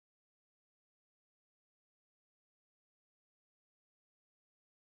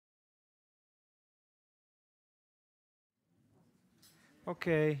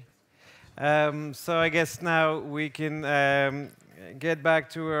Okay. So I guess now we can get back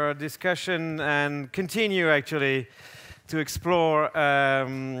to our discussion and continue actually to explore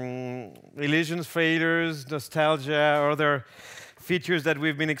illusions, failures, nostalgia, or other features that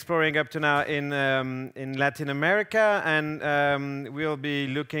we've been exploring up to now in Latin America, and we'll be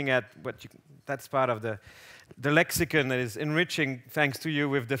looking at that's part of the lexicon that is enriching, thanks to you,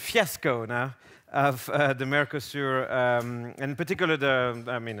 with the fiasco now of the Mercosur, and in particular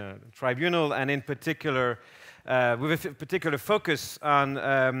the tribunal, and in particular with a particular focus on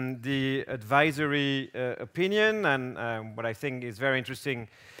the advisory opinion, and what I think is very interesting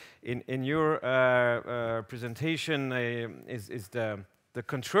in your presentation is the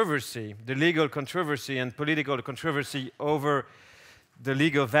controversy, the legal controversy and political controversy over the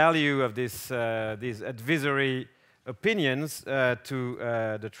legal value of these advisory opinions to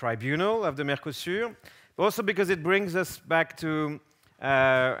the tribunal of the Mercosur, also because it brings us back to,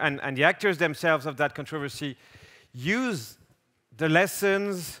 and the actors themselves of that controversy use the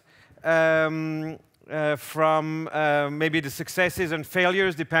lessons from maybe the successes and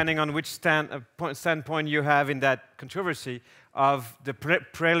failures, depending on which standpoint you have in that controversy, of the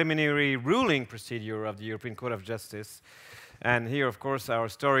preliminary ruling procedure of the European Court of Justice. And here, of course, our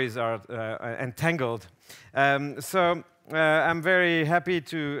stories are entangled. So I'm very happy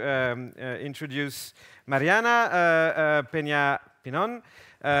to introduce Mariana Peña-Pinon,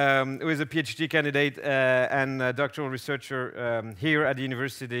 who is a PhD candidate and a doctoral researcher here at the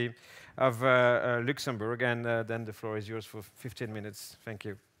University of Luxembourg. And then the floor is yours for 15 minutes. Thank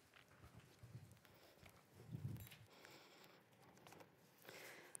you.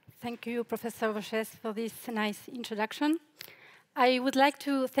 Thank you, Professor Roches, for this nice introduction. I would like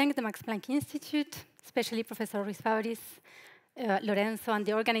to thank the Max Planck Institute, especially Professor Ruiz Fabris, Lorenzo, and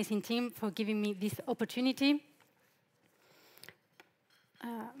the organizing team for giving me this opportunity.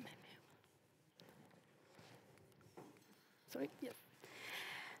 Sorry, yes.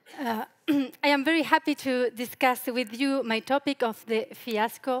 I am very happy to discuss with you my topic of the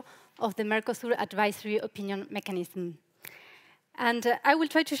fiasco of the Mercosur advisory opinion mechanism. And I will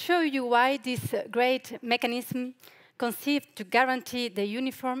try to show you why this great mechanism, conceived to guarantee the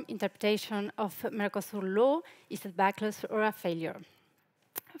uniform interpretation of Mercosur law, is a backlash or a failure.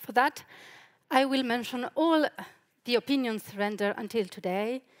 For that, I will mention all the opinions rendered until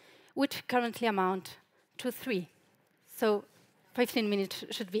today, which currently amount to 3. So 15 minutes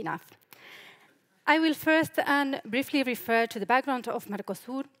should be enough. I will first and briefly refer to the background of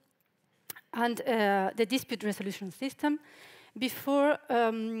Mercosur and the dispute resolution system before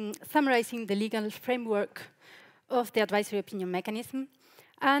summarizing the legal framework of the advisory opinion mechanism.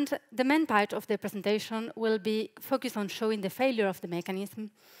 And the main part of the presentation will be focused on showing the failure of the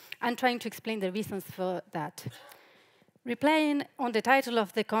mechanism and trying to explain the reasons for that. Replying on the title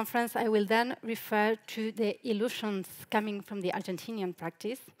of the conference, I will then refer to the illusions coming from the Argentinian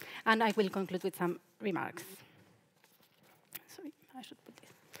practice, and I will conclude with some remarks. Sorry, I should put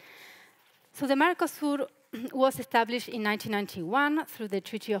this. So the Mercosur was established in 1991 through the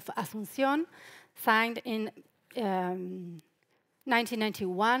Treaty of Asunción, signed in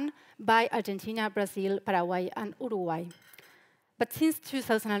 1991 by Argentina, Brazil, Paraguay, and Uruguay. But since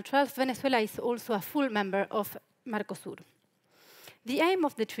 2012, Venezuela is also a full member of Mercosur. The aim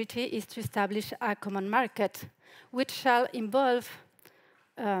of the treaty is to establish a common market, which shall involve,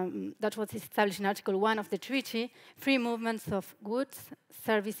 that was established in Article 1 of the treaty, free movements of goods,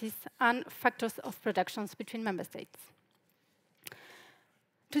 services, and factors of productions between member states.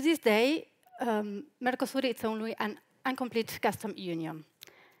 To this day, Mercosur is only an incomplete custom union.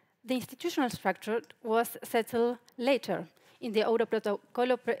 The institutional structure was settled later in the Ouro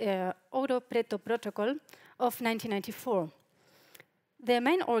Preto Protocol of 1994. The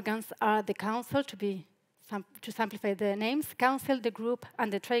main organs are the Council, to simplify the names, Council, the Group,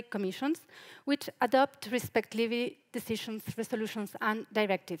 and the Trade Commissions, which adopt respectively decisions, resolutions, and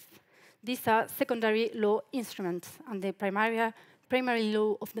directives. These are secondary law instruments, and the primary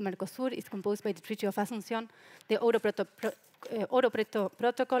law of the Mercosur is composed by the Treaty of Asunción, the Ouro Preto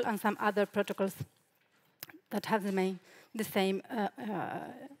Protocol, and some other protocols that have the same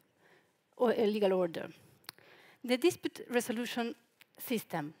legal order. The dispute resolution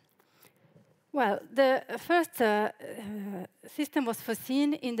system. Well, the first system was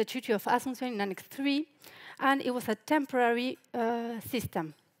foreseen in the Treaty of Asunción in Annex 3, and it was a temporary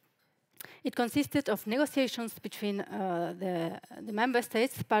system. It consisted of negotiations between the member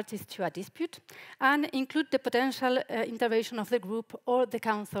states, parties to a dispute, and include the potential intervention of the group or the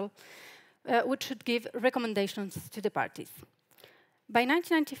council, which should give recommendations to the parties. By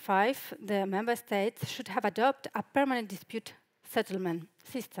 1995, the member states should have adopted a permanent dispute settlement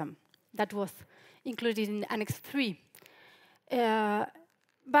system that was included in Annex 3.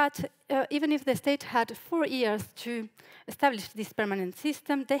 But even if the state had 4 years to establish this permanent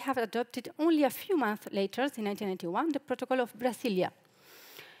system, they have adopted only a few months later, in 1991, the Protocol of Brasilia,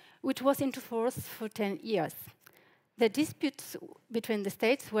 which was into force for 10 years. The disputes between the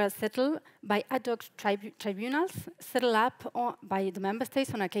states were settled by ad hoc tribunals, settled up by the member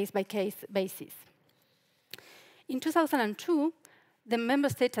states on a case-by-case basis. In 2002, the member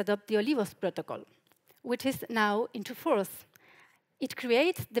states adopted the Olivos Protocol, which is now into force. It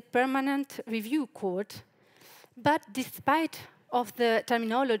creates the Permanent Review Court, but despite of the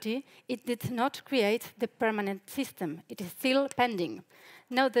terminology, it did not create the permanent system. It is still pending.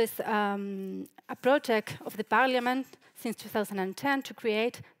 Now there's a project of the Parliament since 2010 to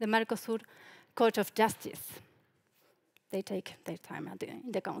create the Mercosur Court of Justice. They take their time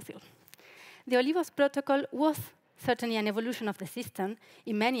in the Council. The Olivos Protocol was certainly an evolution of the system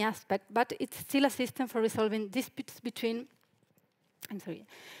in many aspects, but it's still a system for resolving disputes between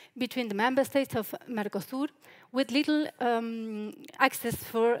the member states of Mercosur with little access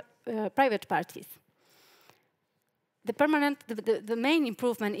for private parties. The main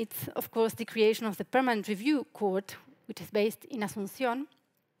improvement is, of course, the creation of the Permanent Review Court, which is based in Asunción,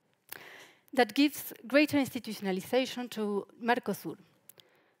 that gives greater institutionalization to Mercosur.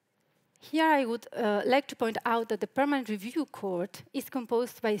 Here I would like to point out that the Permanent Review Court is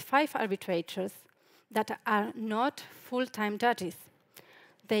composed by 5 arbitrators that are not full-time judges.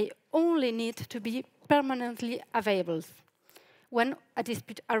 They only need to be permanently available when a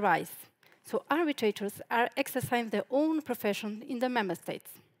dispute arises. So arbitrators are exercising their own profession in the member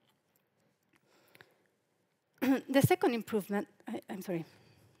states. The second improvement,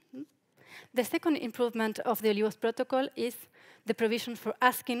 The second improvement of the Olivos Protocol is the provision for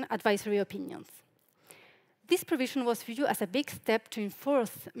asking advisory opinions. This provision was viewed as a big step to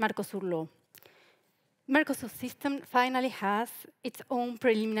enforce Mercosur law. Mercosur system finally has its own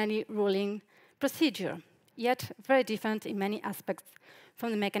preliminary ruling procedure, yet very different in many aspects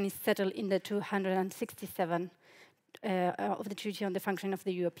from the mechanism settled in the 267 of the Treaty on the Functioning of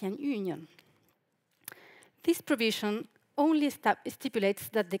the European Union. This provision only stipulates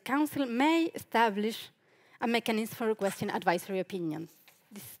that the Council may establish a mechanism for requesting advisory opinions.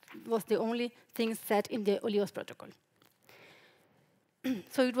 This was the only thing said in the Olivos Protocol.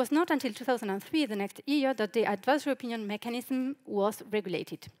 So it was not until 2003, the next year, that the advisory opinion mechanism was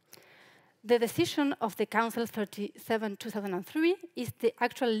regulated. The decision of the Council 37/2003 is the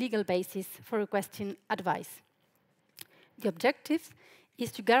actual legal basis for requesting advice. The objective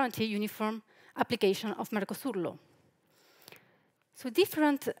is to guarantee uniform application of Mercosur law. So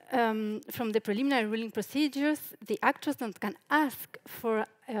different from the preliminary ruling procedures, the actors that can ask for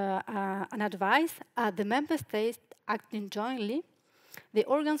an advice are the member states acting jointly, the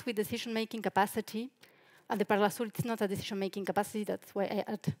organs with decision-making capacity, and the Parlasur, it's not a decision-making capacity, that's why I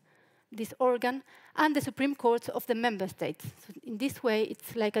add this organ, and the Supreme Courts of the member states. So in this way,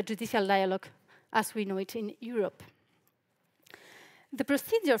 it's like a judicial dialogue as we know it in Europe. The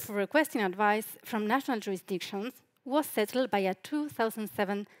procedure for requesting advice from national jurisdictions was settled by a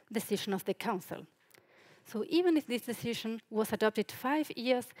 2007 decision of the Council. So even if this decision was adopted 5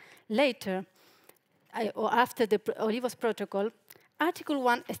 years later, or after the Olivos Protocol, Article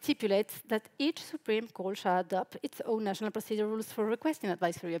 1 stipulates that each Supreme Court shall adopt its own national procedure rules for requesting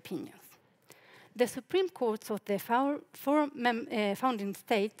advisory opinions. The Supreme Courts of the four founding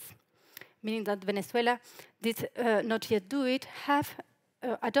states, meaning that Venezuela did not yet do it, have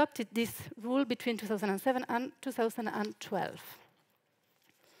adopted this rule between 2007 and 2012.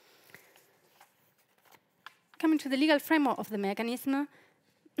 Coming to the legal framework of the mechanism,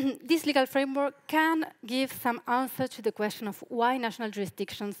 this legal framework can give some answer to the question of why national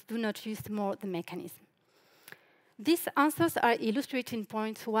jurisdictions do not use more the mechanism. These answers are illustrated in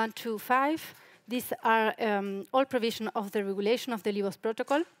points 1 to 5. These are all provision of the regulation of the Olivos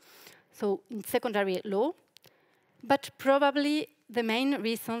Protocol, so in secondary law, but probably the main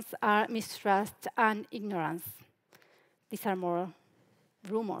reasons are mistrust and ignorance. These are more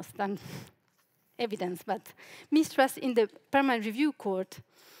rumors than evidence, but mistrust in the Permanent Review Court,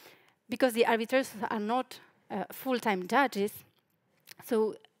 because the arbitrators are not full-time judges.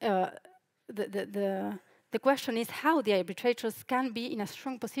 So the question is how the arbitrators can be in a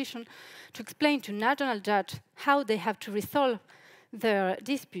strong position to explain to national judge how they have to resolve their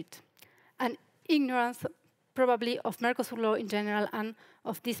dispute. And ignorance probably of Mercosur law in general and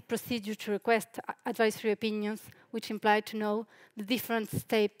of this procedure to request advisory opinions, which imply to know the different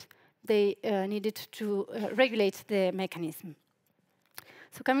steps they needed to regulate the mechanism.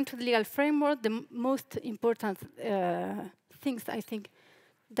 So coming to the legal framework, the most important things, I think,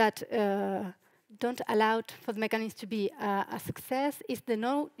 that don't allow for the mechanism to be a success is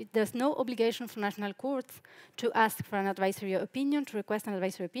there's no obligation for national courts to ask for an advisory opinion, to request an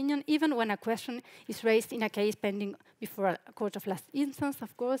advisory opinion, even when a question is raised in a case pending before a court of last instance,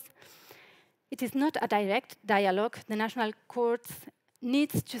 of course. It is not a direct dialogue. The national courts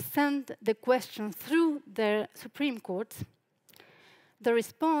needs to send the question through their Supreme Court. The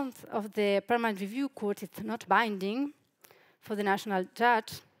response of the Permanent Review Court is not binding for the national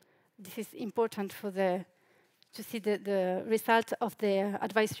judge. This is important for to see the result of the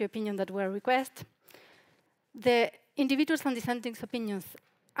advisory opinion that were requested. The individuals and dissenting opinions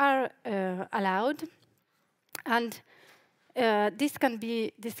are allowed, and this can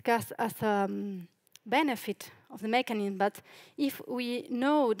be discussed as a benefit of the mechanism, but if we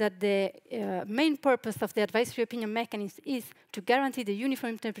know that the main purpose of the advisory opinion mechanism is to guarantee the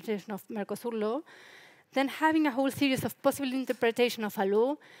uniform interpretation of Mercosur law, then having a whole series of possible interpretation of a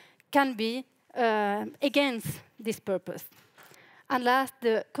law can be against this purpose. And last,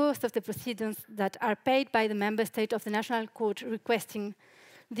 the cost of the proceedings that are paid by the member state of the national court requesting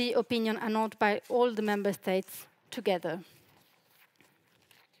the opinion and not by all the member states together.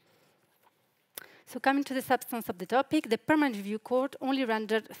 So coming to the substance of the topic, the Permanent Review Court only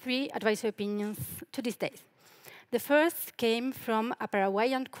rendered 3 advisory opinions to this day. The first came from a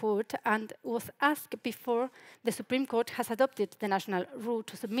Paraguayan court and was asked before the Supreme Court has adopted the national rule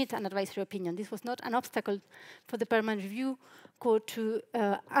to submit an advisory opinion. This was not an obstacle for the Permanent Review Court to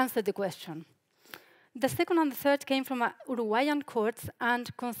answer the question. The second and the third came from Uruguayan courts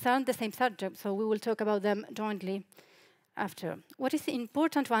and concerned the same subject, so we will talk about them jointly after. What is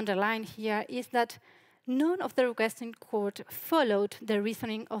important to underline here is that none of the requesting court followed the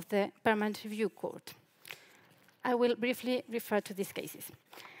reasoning of the Permanent Review Court. I will briefly refer to these cases.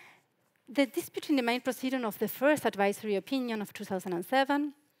 The dispute in the main proceeding of the first advisory opinion of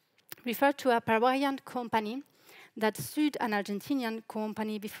 2007 referred to a Paraguayan company that sued an Argentinian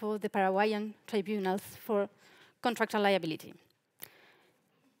company before the Paraguayan tribunals for contractual liability.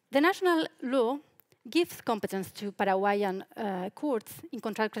 The national law gives competence to Paraguayan courts in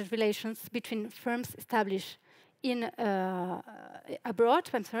contractual relations between firms established in abroad,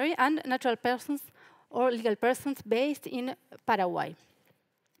 and natural persons or legal persons based in Paraguay.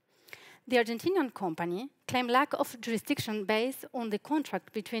 The Argentinian company claimed lack of jurisdiction based on the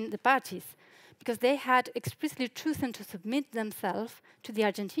contract between the parties because they had explicitly chosen to submit themselves to the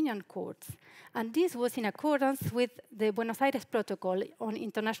Argentinian courts. And this was in accordance with the Buenos Aires Protocol on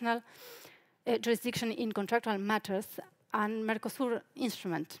international jurisdiction in contractual matters and Mercosur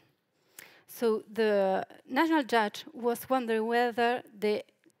instrument. So the national judge was wondering whether the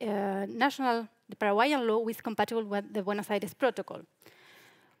Paraguayan law was compatible with the Buenos Aires Protocol.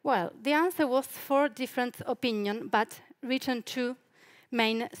 Well, the answer was 4 different opinions, but written 2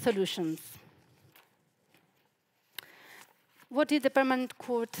 main solutions. What did the Permanent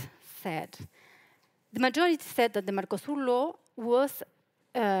Court said? The majority said that the Mercosur law was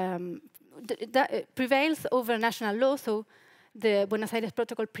prevails over national law, so the Buenos Aires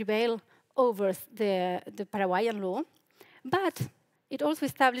Protocol prevailed over the Paraguayan law, but it also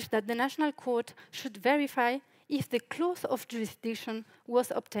established that the national court should verify if the clause of jurisdiction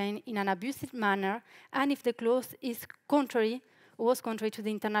was obtained in an abusive manner and if the clause was contrary to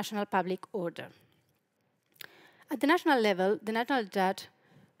the international public order. At the national level, the national judge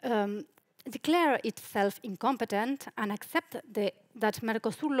declared itself incompetent and accepted that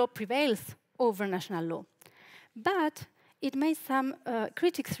Mercosur law prevails over national law. But it made some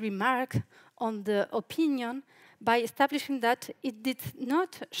critics remark on the opinion by establishing that it did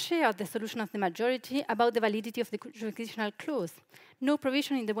not share the solution of the majority about the validity of the jurisdictional clause. No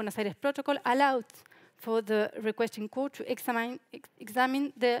provision in the Buenos Aires Protocol allowed for the requesting court to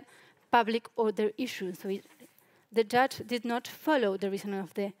examine the public order issue. So the judge did not follow the reasoning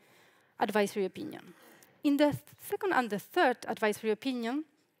of the advisory opinion. In the second and the third advisory opinion,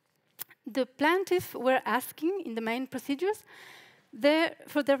 the plaintiffs were asking in the main procedures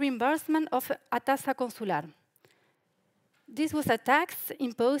for the reimbursement of a tasa consular. This was a tax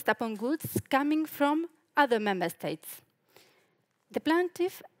imposed upon goods coming from other member states. The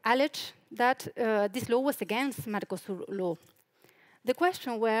plaintiff alleged that this law was against Mercosur law. The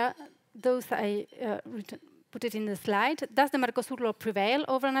question were, those I put it in the slide, does the Mercosur law prevail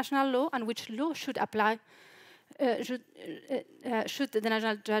over national law, and which law should apply? Should the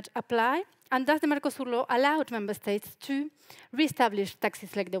national judge apply? And does the Mercosur law allow member states to re-establish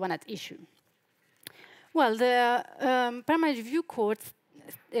taxes like the one at issue? Well, the Permanent Review Court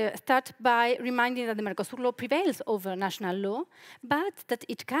start by reminding that the Mercosur law prevails over national law, but that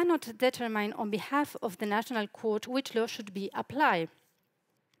it cannot determine on behalf of the national court which law should be applied.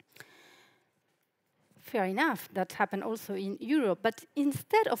 Fair enough, that happened also in Europe, but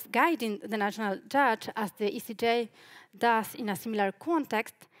instead of guiding the national judge, as the ECJ does in a similar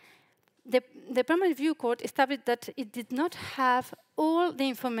context, the Permanent Review Court established that it did not have all the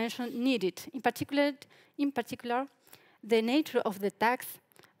information needed, in particular the nature of the tax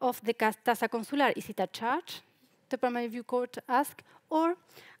of the tasa consular. Is it a charge, the Permanent Review Court asked, or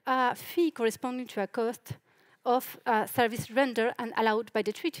a fee corresponding to a cost of service rendered and allowed by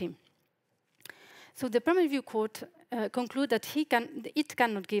the treaty? So the Permanent Review Court concluded that it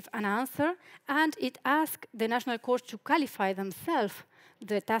cannot give an answer, and it asked the national courts to qualify themselves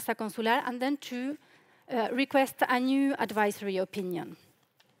the tasa consular and then to request a new advisory opinion.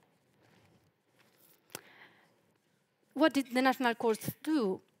 What did the national courts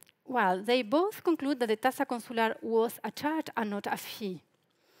do? Well, they both conclude that the tasa consular was a charge and not a fee.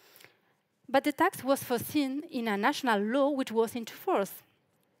 But the tax was foreseen in a national law which was into force.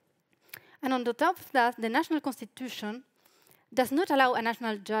 And on the top of that, the national constitution does not allow a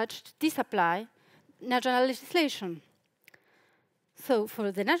national judge to disapply national legislation. So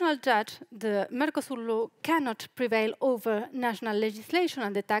for the national judge, the Mercosur law cannot prevail over national legislation,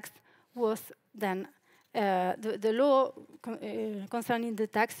 and the tax was then, the law concerning the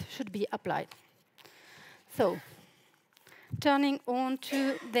tax should be applied. So, turning on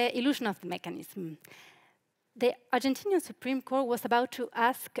to the illusion of the mechanism. The Argentinian Supreme Court was about to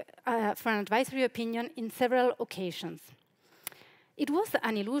ask for an advisory opinion in several occasions. It was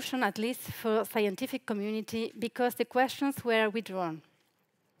an illusion, at least for scientific community, because the questions were withdrawn.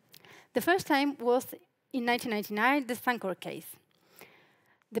 The first time was in 1999, the Sancor case.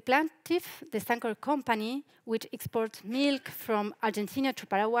 The plaintiff, the Sancor company, which exports milk from Argentina to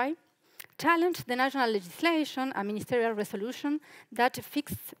Paraguay, challenged the national legislation, a ministerial resolution, that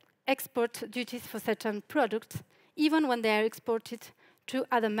fixed export duties for certain products, even when they are exported to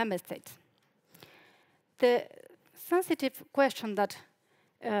other member states. The sensitive question that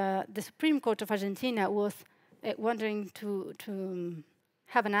the Supreme Court of Argentina was wanting to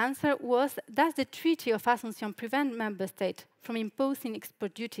have an answer was, does the Treaty of Asunción prevent member states from imposing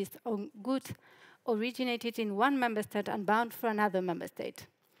export duties on goods originated in one member state and bound for another member state?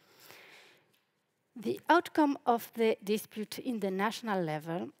 The outcome of the dispute in the national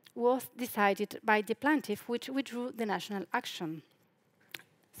level was decided by the plaintiff, which withdrew the national action.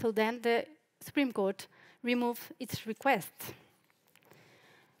 So then the Supreme Court removed its request.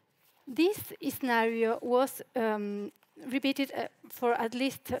 This scenario was repeated for at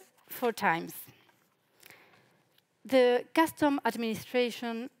least 4 times. The Custom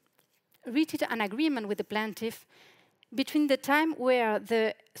Administration reached an agreement with the plaintiff between the time where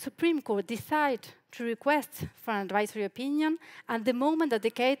the Supreme Court decided to request for an advisory opinion and the moment that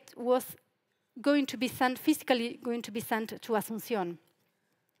the case was going to be sent, physically going to be sent to Asunción.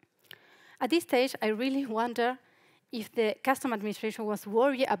 At this stage, I really wonder if the Custom Administration was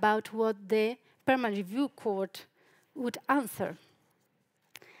worried about what the Permanent Review Court would answer.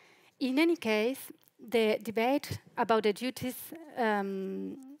 In any case, the debate about the duties,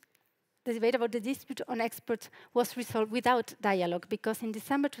 the debate about the dispute on exports was resolved without dialogue, because in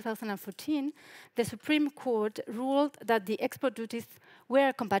December 2014, the Supreme Court ruled that the export duties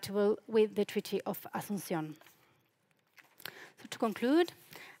were compatible with the Treaty of Asunción. So to conclude,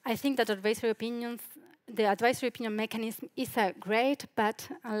 I think that the advisory opinion mechanism is a great but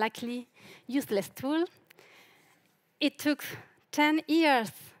unlikely useless tool. It took 10 years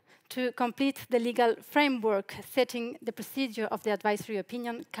to complete the legal framework setting the procedure of the advisory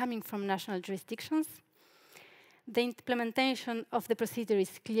opinion coming from national jurisdictions. The implementation of the procedure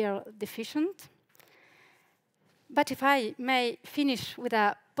is clearly deficient. But if I may finish with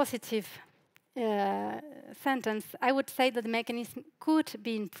a positive sentence, I would say that the mechanism could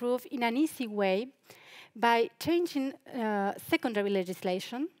be improved in an easy way by changing secondary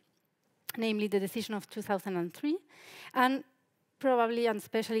legislation, namely the decision of 2003, and probably and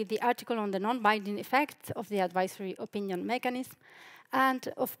especially the article on the non-binding effects of the advisory opinion mechanism, and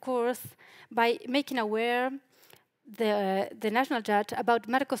of course by making aware the national judge about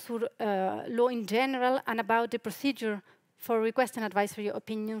Mercosur law in general and about the procedure for requesting advisory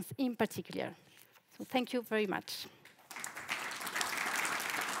opinions in particular. So thank you very much.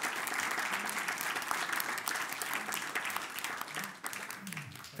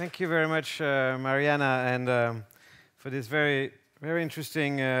 Thank you very much, Mariana, and for this very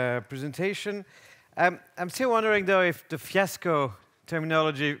interesting presentation. I'm still wondering, though, if the fiasco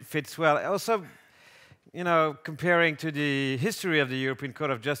terminology fits well. Also, comparing to the history of the European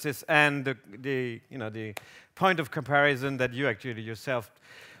Court of Justice and the point of comparison that you actually yourself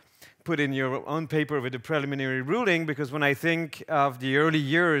put in your own paper with the preliminary ruling, because when I think of the early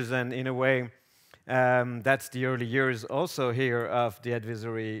years, and in a way, that's the early years also here of the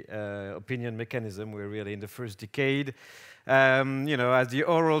advisory opinion mechanism. We're really in the first decade. As the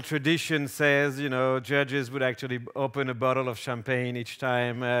oral tradition says, judges would actually open a bottle of champagne each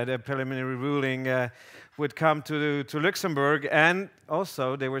time the preliminary ruling would come to Luxembourg. And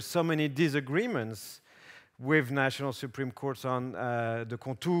also, there were so many disagreements with national Supreme Courts on the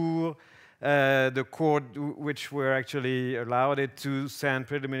contour, the court which were actually allowed it to send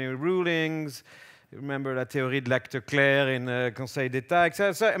preliminary rulings. Remember la théorie de l'acte clair in Conseil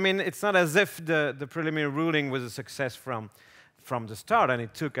d'État. So, I mean, it's not as if the preliminary ruling was a success from the start, and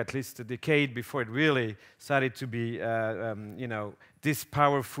it took at least a decade before it really started to be, this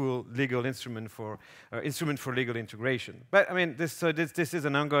powerful legal instrument for legal integration. But I mean, this is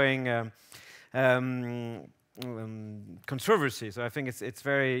an ongoing controversy, so I think it's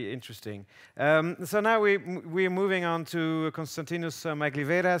very interesting. So now we're moving on to Konstantinos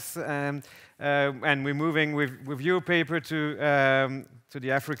Magliveras, and we're moving with your paper to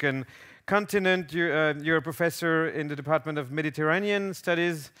the African continent. You're a professor in the Department of Mediterranean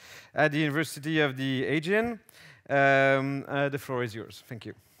Studies at the University of the Aegean. The floor is yours. Thank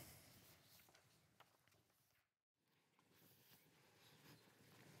you.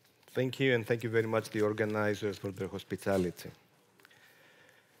 Thank you, and thank you very much to the organizers for their hospitality.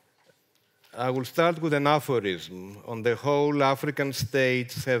 I will start with an aphorism. On the whole, African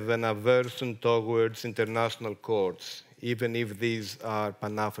states have an aversion towards international courts, even if these are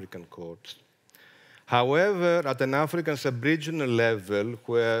Pan-African courts. However, at an African sub-regional level,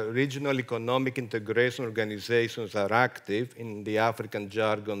 where regional economic integration organizations are active, in the African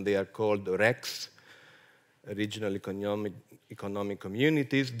jargon they are called RECs, regional economic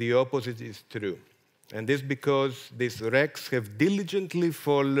communities, the opposite is true. And this because these RECs have diligently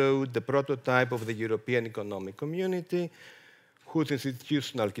followed the prototype of the European Economic Community, whose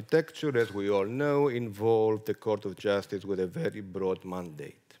institutional architecture, as we all know, involved the Court of Justice with a very broad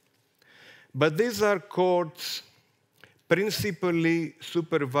mandate. But these are courts principally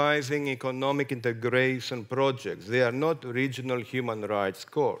supervising economic integration projects. They are not regional human rights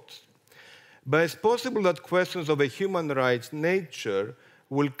courts. But it's possible that questions of a human rights nature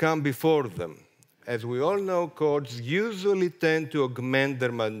will come before them. As we all know, courts usually tend to augment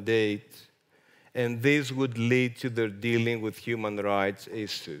their mandate, and this would lead to their dealing with human rights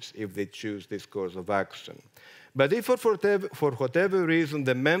issues if they choose this course of action. But if for whatever reason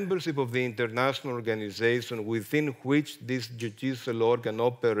the membership of the international organization within which this judicial organ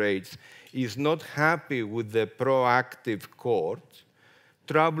operates is not happy with the proactive court,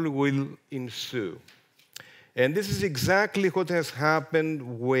 trouble will ensue. And this is exactly what has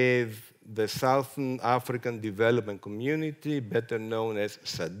happened with the Southern African Development Community, better known as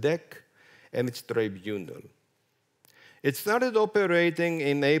SADC, and its tribunal. It started operating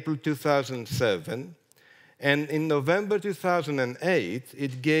in April 2007, and in November 2008,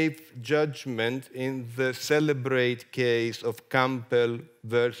 it gave judgment in the celebrated case of Campbell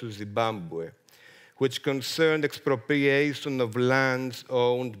versus Zimbabwe, which concerned expropriation of lands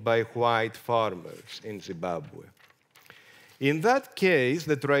owned by white farmers in Zimbabwe. In that case,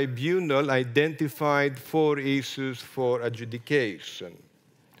 the tribunal identified 4 issues for adjudication.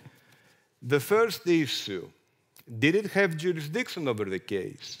 The first issue, did it have jurisdiction over the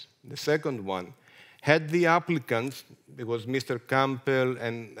case? The second one, had the applicants, it was Mr. Campbell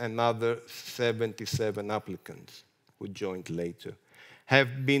and another 77 applicants who joined later,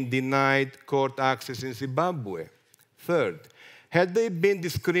 have been denied court access in Zimbabwe? Third, had they been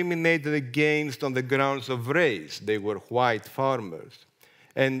discriminated against on the grounds of race? They were white farmers.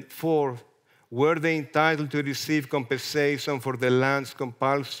 And fourth, were they entitled to receive compensation for the lands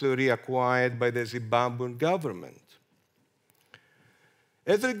compulsory acquired by the Zimbabwean government?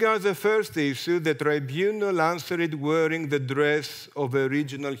 As regards the first issue, the tribunal answered wearing the dress of a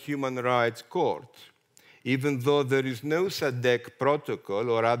regional human rights court. Even though there is no SADC protocol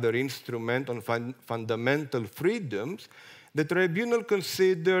or other instrument on fundamental freedoms, the tribunal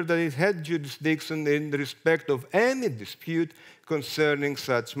considered that it had jurisdiction in respect of any dispute concerning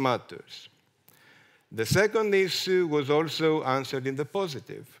such matters. The second issue was also answered in the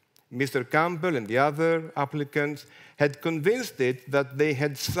positive. Mr. Campbell and the other applicants had convinced it that they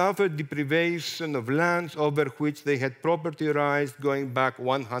had suffered deprivation of lands over which they had property rights going back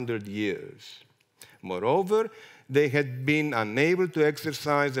 100 years. Moreover, they had been unable to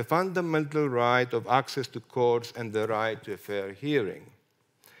exercise the fundamental right of access to courts and the right to a fair hearing.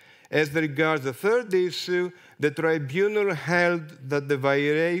 As regards the third issue, the tribunal held that the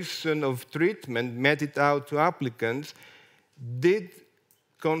variation of treatment meted out to applicants did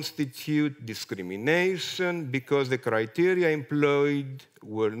constitute discrimination because the criteria employed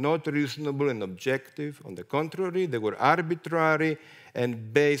were not reasonable and objective. On the contrary, they were arbitrary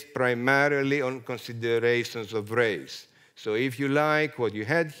and based primarily on considerations of race. So if you like, what you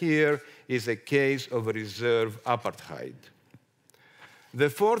had here is a case of reserve apartheid. The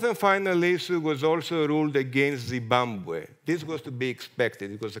fourth and final issue was also ruled against Zimbabwe. This was to be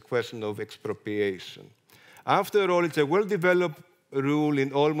expected. It was a question of expropriation. After all, it's a well-developed rule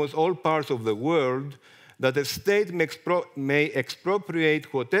in almost all parts of the world that a state may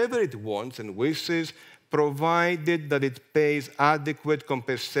expropriate whatever it wants and wishes, provided that it pays adequate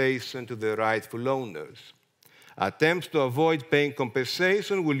compensation to the rightful owners. Attempts to avoid paying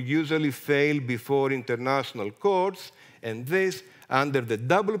compensation will usually fail before international courts, and this under the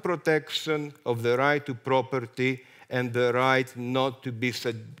double protection of the right to property and the right not to be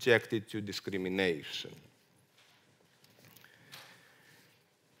subjected to discrimination.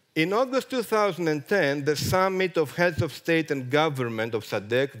 In August 2010, the Summit of Heads of State and Government of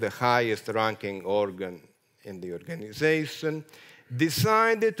SADC, the highest-ranking organ in the organization,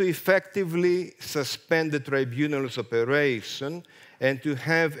 decided to effectively suspend the tribunal's operation and to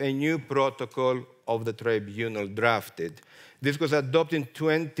have a new protocol of the tribunal drafted. This was adopted in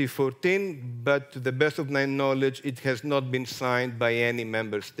 2014, but to the best of my knowledge, it has not been signed by any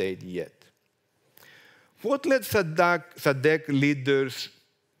member state yet. What led SADC leaders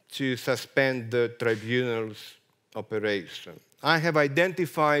to suspend the tribunal's operation? I have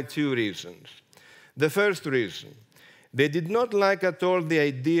identified two reasons. The first reason, they did not like at all the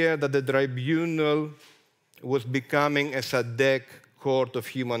idea that the tribunal was becoming a SADC court of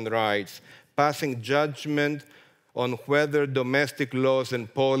human rights, passing judgment on whether domestic laws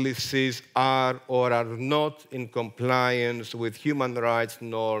and policies are or are not in compliance with human rights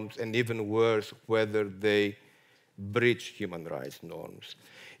norms, and even worse, whether they breach human rights norms.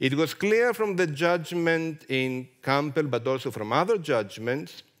 It was clear from the judgment in Campbell, but also from other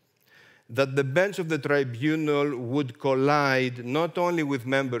judgments, that the bench of the tribunal would collide not only with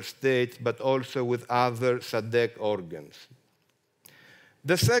member states, but also with other SADC organs.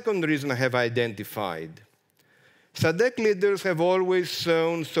 The second reason I have identified, SADC leaders have always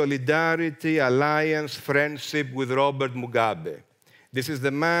shown solidarity, alliance, friendship with Robert Mugabe. This is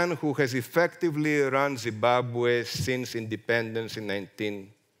the man who has effectively run Zimbabwe since independence in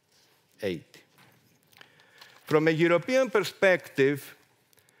 1980. From a European perspective,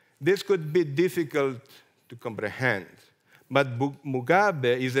 this could be difficult to comprehend, but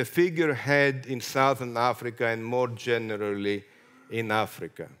Mugabe is a figurehead in Southern Africa and more generally in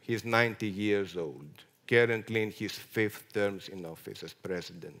Africa. He's 90 years old, currently in his 5th term in office as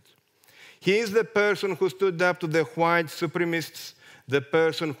president. He is the person who stood up to the white supremacists, the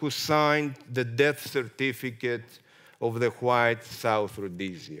person who signed the death certificate of the white South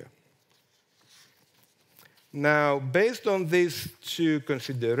Rhodesia. Now, based on these two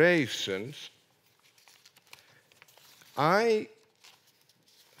considerations, I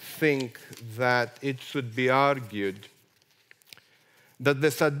think that it should be argued that the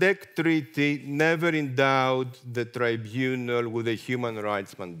SADC Treaty never endowed the tribunal with a human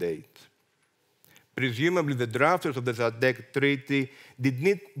rights mandate. Presumably, the drafters of the SADC Treaty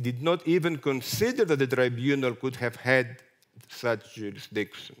did not even consider that the tribunal could have had such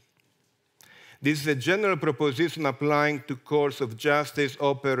jurisdiction. This is a general proposition applying to courts of justice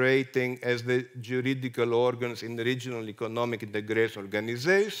operating as the juridical organs in the regional economic integration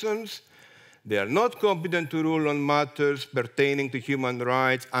organizations. They are not competent to rule on matters pertaining to human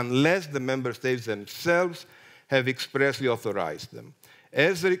rights unless the member states themselves have expressly authorized them.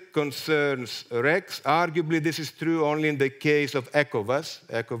 As it concerns REX, arguably this is true only in the case of ECOWAS.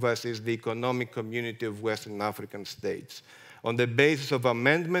 ECOWAS is the Economic Community of Western African States. On the basis of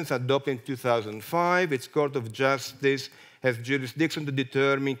amendments adopted in 2005, its Court of Justice has jurisdiction to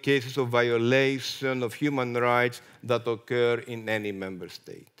determine cases of violation of human rights that occur in any member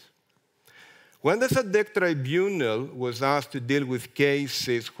state. When the SADC Tribunal was asked to deal with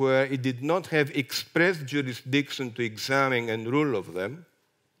cases where it did not have express jurisdiction to examine and rule of them,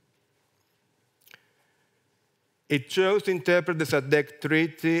 it chose to interpret the SADC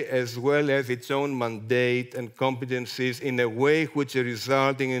Treaty as well as its own mandate and competencies in a way which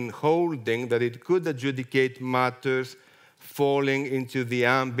resulted in holding that it could adjudicate matters falling into the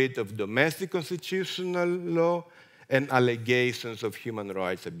ambit of domestic constitutional law and allegations of human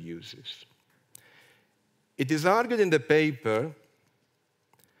rights abuses. It is argued in the paper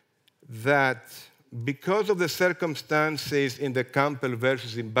that because of the circumstances in the Campbell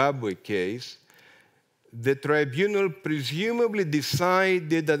versus Zimbabwe case, the tribunal presumably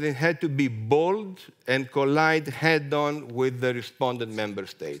decided that it had to be bold and collide head-on with the respondent member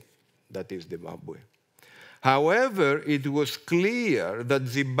state, that is Zimbabwe. However, it was clear that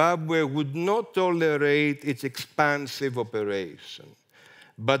Zimbabwe would not tolerate its expansive operation.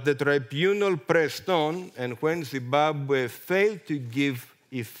 But the tribunal pressed on, and when Zimbabwe failed to give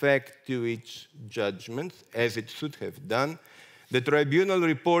effect to its judgments, as it should have done, the tribunal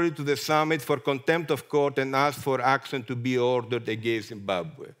reported to the summit for contempt of court and asked for action to be ordered against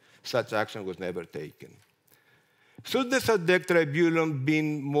Zimbabwe. Such action was never taken. Should the SADC tribunal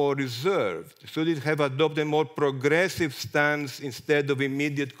been more reserved? Should it have adopted a more progressive stance instead of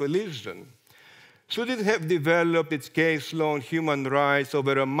immediate collision? Should it have developed its case law on human rights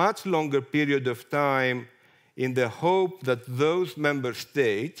over a much longer period of time in the hope that those member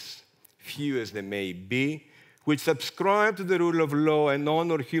states, few as they may be, which subscribe to the rule of law and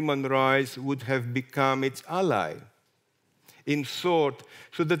honor human rights would have become its ally? In short,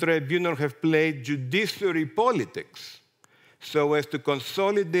 should the tribunal have played judiciary politics so as to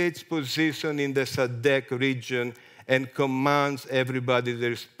consolidate its position in the SADC region and commands everybody's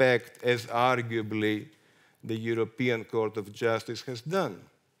respect, as arguably the European Court of Justice has done?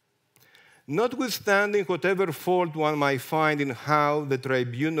 Notwithstanding whatever fault one might find in how the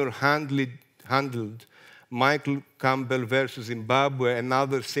tribunal handled Michael Campbell versus Zimbabwe and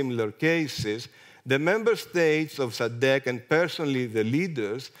other similar cases, the member states of SADC and personally the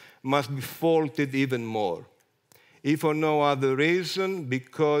leaders must be faulted even more, if for no other reason,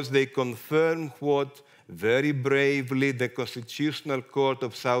 because they confirm what very bravely the Constitutional Court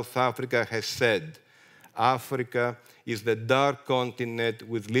of South Africa has said: Africa is the dark continent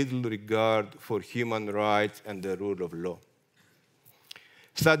with little regard for human rights and the rule of law.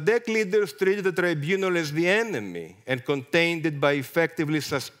 SADC leaders treated the tribunal as the enemy and contained it by effectively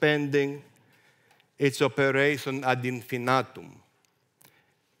suspending its operation ad infinitum.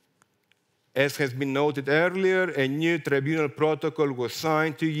 As has been noted earlier, a new tribunal protocol was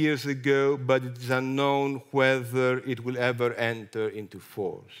signed 2 years ago, but it is unknown whether it will ever enter into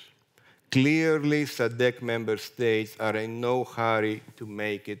force. Clearly, SADC member states are in no hurry to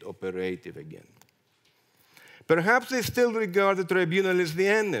make it operative again. Perhaps they still regard the tribunal as the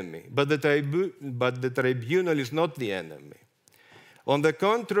enemy, but the tribunal is not the enemy. On the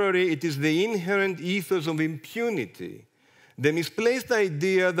contrary, it is the inherent ethos of impunity, the misplaced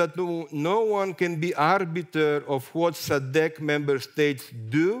idea that no one can be arbiter of what SADC member states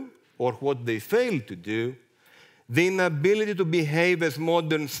do or what they fail to do, the inability to behave as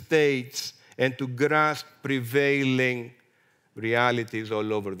modern states and to grasp prevailing realities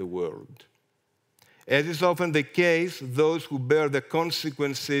all over the world. As is often the case, those who bear the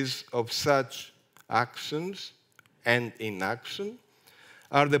consequences of such actions and inaction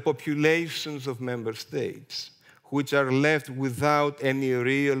are the populations of member states, which are left without any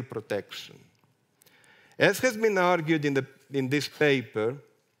real protection. As has been argued in this paper,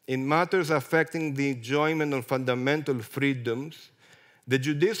 in matters affecting the enjoyment of fundamental freedoms, the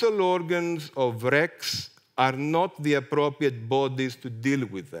judicial organs of RECs are not the appropriate bodies to deal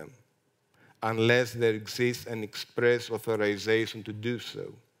with them, unless there exists an express authorization to do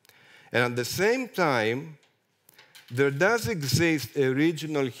so. And at the same time, there does exist a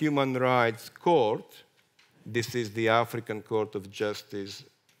regional human rights court. This is the African Court of Justice,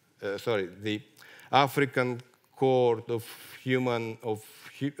 the African Court of Human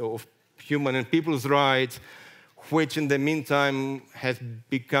and People's Rights, which in the meantime has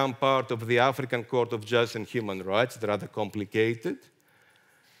become part of the African Court of Justice and Human Rights. It's rather complicated.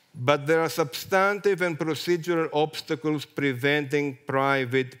 But there are substantive and procedural obstacles preventing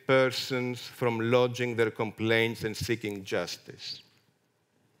private persons from lodging their complaints and seeking justice.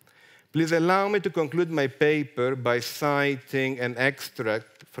 Please allow me to conclude my paper by citing an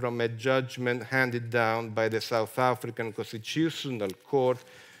extract from a judgment handed down by the South African Constitutional Court,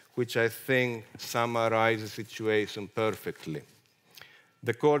 which I think summarizes the situation perfectly.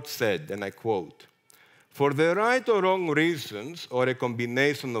 The court said, and I quote, "For the right or wrong reasons, or a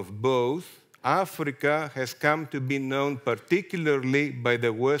combination of both, Africa has come to be known particularly by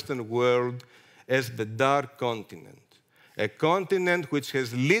the Western world as the Dark Continent, a continent which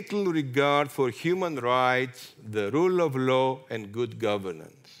has little regard for human rights, the rule of law, and good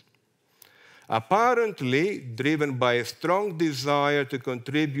governance. Apparently, driven by a strong desire to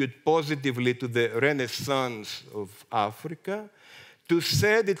contribute positively to the renaissance of Africa, to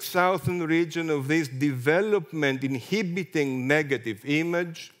set its southern region of this development-inhibiting negative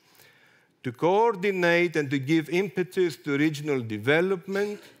image, to coordinate and to give impetus to regional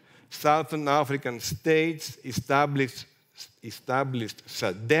development, Southern African states established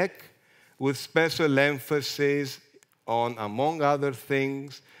SADC with special emphasis on, among other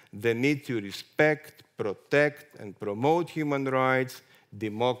things, the need to respect, protect, and promote human rights,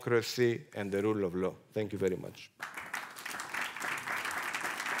 democracy, and the rule of law. Thank you very much.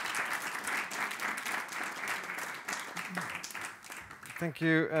 Thank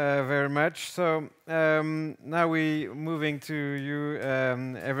you very much. So now we're moving to you,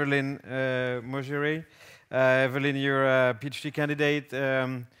 Evelyn Mogere. Evelyn, you're a PhD candidate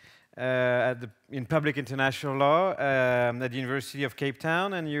in public international law at the University of Cape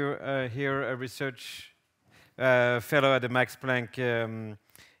Town, and you're here a research fellow at the Max Planck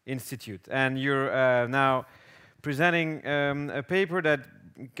Institute. And you're now presenting a paper that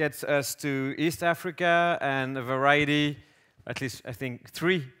gets us to East Africa and a variety, at least I think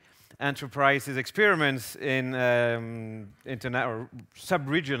 3 enterprises experiments in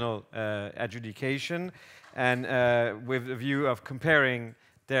sub-regional adjudication, and with a view of comparing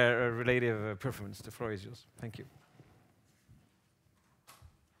their relative performance. The floor is yours. Thank you.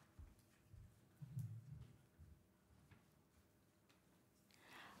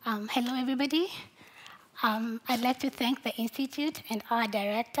 Hello, everybody. I'd like to thank the Institute and our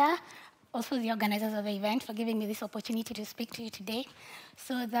director, also the organizers of the event, for giving me this opportunity to speak to you today.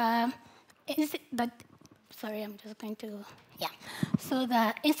 So the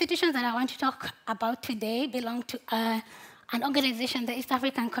institutions that I want to talk about today belong to an organization, the East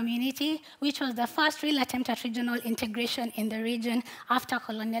African Community, which was the first real attempt at regional integration in the region after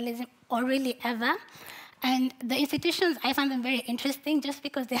colonialism, or really ever. And the institutions, I found them very interesting just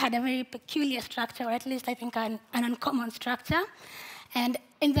because they had a very peculiar structure, or at least I think an uncommon structure. And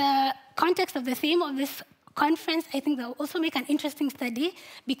in the context of the theme of this conference, I think they'll also make an interesting study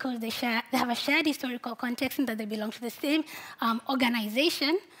because they have a shared historical context in that they belong to the same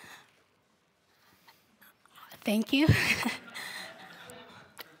organization. Thank you.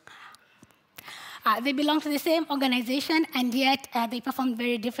 They belong to the same organization, and yet they perform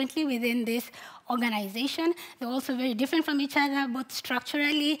very differently within this organization. They're also very different from each other, both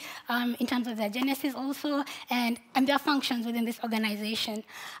structurally, in terms of their genesis also, and their functions within this organization.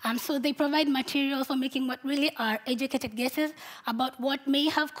 So they provide materials for making what really are educated guesses about what may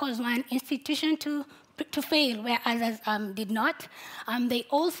have caused one institution to fail where others did not. They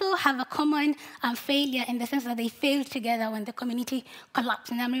also have a common failure in the sense that they failed together when the community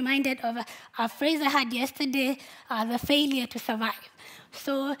collapsed. And I'm reminded of a phrase I had yesterday, the failure to survive.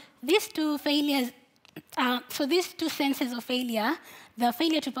 So these two failures, these two senses of failure, the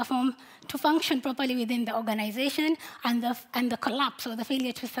failure to function properly within the organization, and the collapse, or the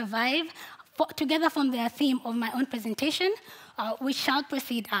failure to survive, together form the theme of my own presentation, which shall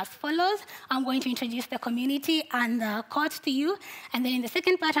proceed as follows. I'm going to introduce the community and the courts to you, and then in the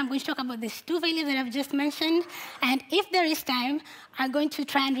second part, I'm going to talk about these two failures that I've just mentioned, and if there is time, I'm going to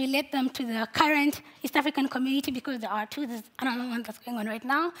try and relate them to the current East African community, because there are two. There's another one that's going on right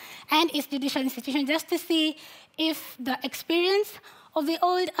now, and its judicial institution, just to see if the experience of the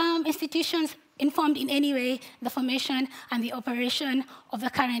old institutions informed in any way the formation and the operation of the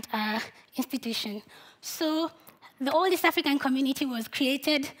current institution. So the old East African community was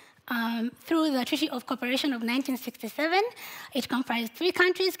created through the Treaty of Cooperation of 1967. It comprised 3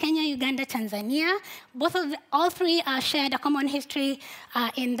 countries, Kenya, Uganda, Tanzania. All three shared a common history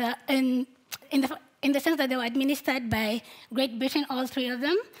in the sense that they were administered by Great Britain, all 3 of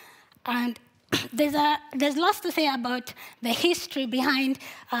them. And there's lots to say about the history behind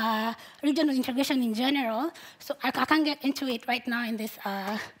regional integration in general, so I can't get into it right now in this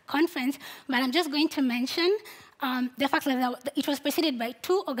conference, but I'm just going to mention the fact that it was preceded by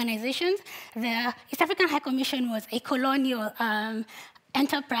 2 organizations. The East African High Commission was a colonial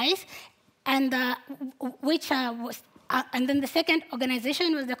enterprise, and and then the second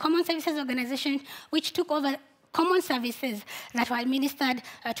organization was the Common Services Organization, which took over common services that were administered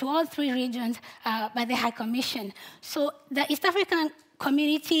to all 3 regions by the High Commission. So the East African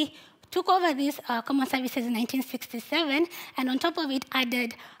community took over these common services in 1967, and on top of it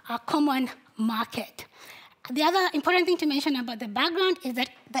added a common market. The other important thing to mention about the background is that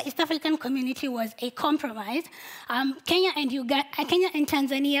the East African community was a compromise. Kenya and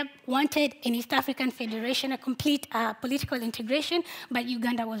Tanzania wanted an East African federation, a complete political integration, but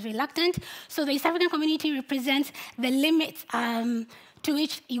Uganda was reluctant. So the East African community represents the limits to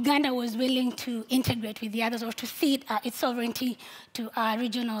which Uganda was willing to integrate with the others, or to cede its sovereignty to a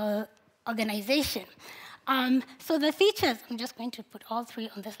regional organization. So the features, I'm just going to put all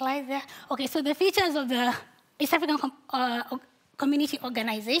 3 on the slide there. Okay, so the features of the East African Community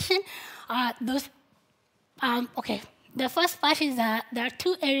Organization are those, okay, The first part is that there are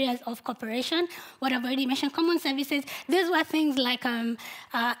two areas of cooperation. What I've already mentioned, common services. These were things like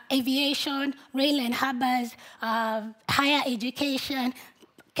aviation, rail and harbors, higher education,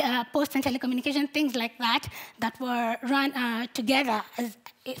 post and telecommunication, things like that, that were run together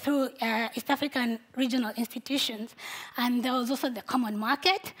through East African regional institutions. And there was also the common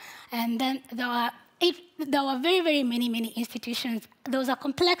market, and then there were very, very many institutions. There was a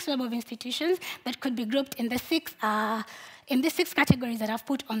complex web of institutions that could be grouped in the six categories that I've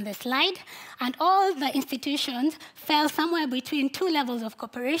put on the slide. And all the institutions fell somewhere between two levels of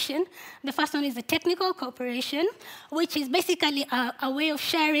cooperation. The first one is the technical cooperation, which is basically a way of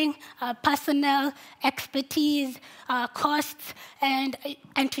sharing personnel, expertise, costs, and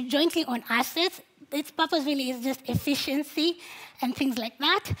to jointly own assets. Its purpose really is just efficiency and things like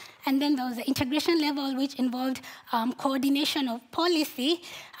that. And then there was the integration level, which involved coordination of policy,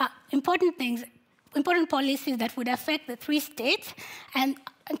 important policies that would affect the three states, and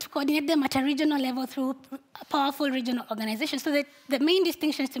to coordinate them at a regional level through powerful regional organizations. So the main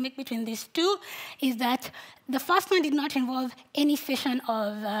distinctions to make between these two is that the first one did not involve any cession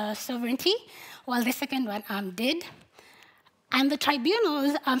of sovereignty, while the second one did. And the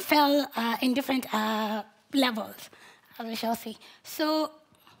tribunals fell in different levels, as we shall see. So,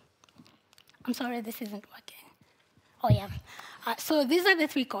 I'm sorry, this isn't working. Oh, yeah. So these are the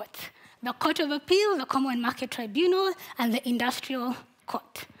three courts: the Court of Appeal, the Common Market Tribunal, and the Industrial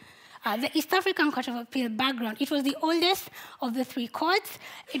Court. The East African Court of Appeal background, it was the oldest of the three courts.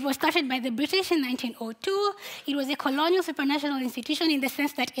 It was started by the British in 1902. It was a colonial supranational institution in the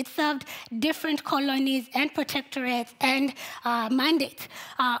sense that it served different colonies and protectorates and mandates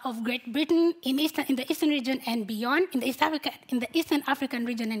of Great Britain in the Eastern region and beyond, in the Eastern African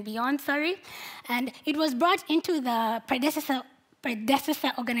region and beyond, sorry. And it was brought into the predecessor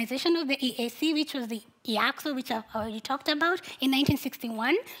organization of the EAC, which was the IACSO, which I've already talked about, in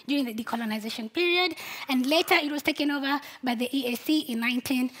 1961 during the decolonization period, and later it was taken over by the EAC in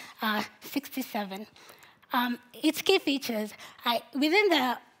 1967. Its key features, within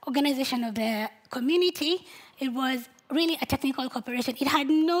the organization of the community, it was really a technical cooperation. It had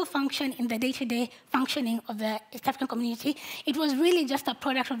no function in the day-to-day functioning of the East African community. It was really just a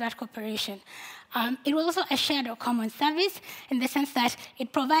product of that cooperation. It was also a shared or common service in the sense that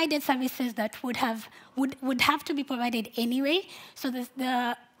it provided services that would have to be provided anyway. So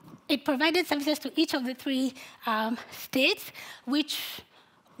it provided services to each of the three states, which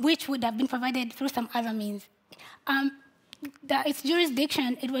would have been provided through some other means. Its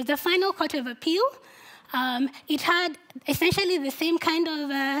jurisdiction, it was the final court of appeal. It had essentially the same kind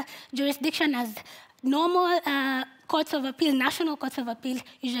of jurisdiction as normal courts of appeal, national courts of appeal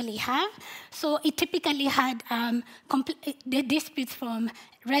usually have. So it typically had the disputes from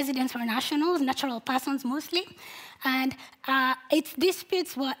residents or nationals, natural persons mostly. And its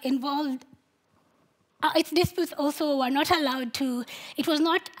disputes were involved. Its disputes also were not allowed to, it was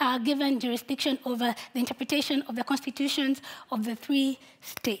not given jurisdiction over the interpretation of the constitutions of the three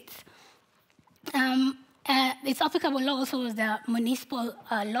states. Its applicable law also was the municipal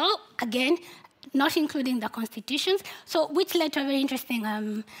law, again, not including the constitutions, so which led to a very interesting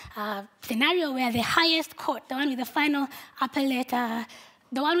scenario where the highest court, the one with the final appellate, the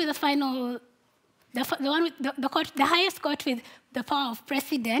highest court with the power of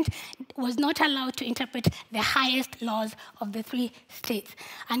precedent was not allowed to interpret the highest laws of the three states.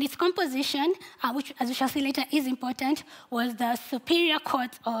 And its composition, which, as we shall see later, is important, was the superior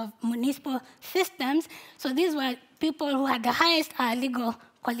courts of municipal systems. So these were people who had the highest legal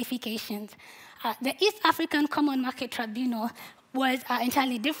qualifications. The East African Common Market Tribunal was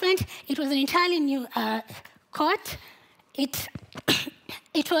entirely different. It was an entirely new court. It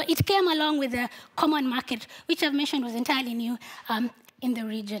came along with the common market, which I've mentioned was entirely new in the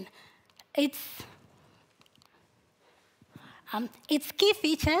region. Its key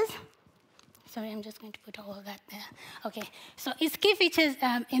features, sorry, I'm just going to put all of that there. Okay, so its key features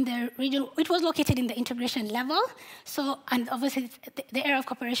in the region, it was located in the integration level. So, and obviously the area of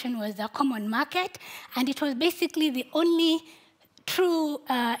cooperation was the common market, and it was basically the only true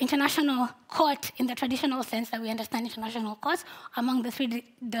international court in the traditional sense that we understand international courts among the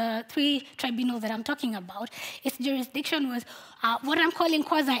three tribunals that I'm talking about. Its jurisdiction was what I'm calling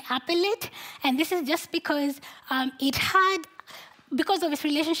quasi-appellate, and this is just because it had because of its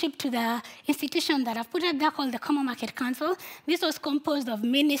relationship to the institution that I've put up there called the Common Market Council, this was composed of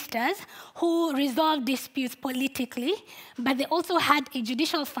ministers who resolved disputes politically, but they also had a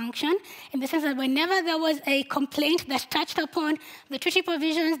judicial function in the sense that whenever there was a complaint that touched upon the treaty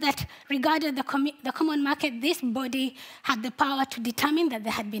provisions that regarded the common market, this body had the power to determine that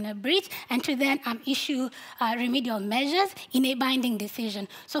there had been a breach and to then issue remedial measures in a binding decision.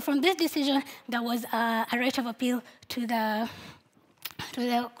 So from this decision, there was a right of appeal to the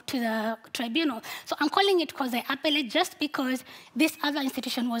tribunal. So I'm calling it quasi appellate just because this other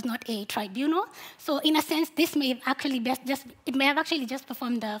institution was not a tribunal. So in a sense, this may have actually just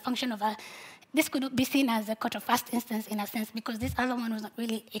performed the function of this could be seen as a court of first instance in a sense because this other one was not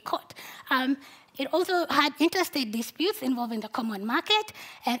really a court. It also had interstate disputes involving the common market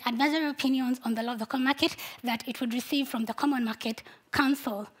and advisory opinions on the law of the common market that it would receive from the Common Market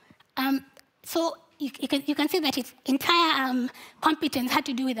Council. So you can see that its entire competence had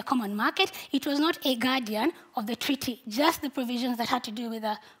to do with the common market. It was not a guardian of the treaty, just the provisions that had to do with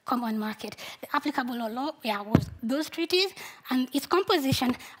the common market. The applicable law was those treaties, and its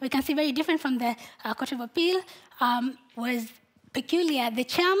composition, we can see very different from the Court of Appeal, was peculiar. The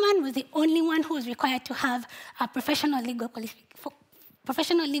chairman was the only one who was required to have professional legal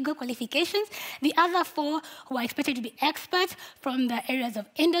qualifications. The other four were expected to be experts from the areas of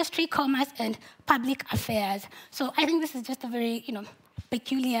industry, commerce, and public affairs. So I think this is just a very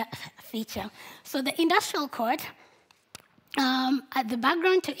peculiar feature. So the industrial court, the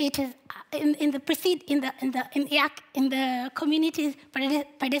background to it is in the community's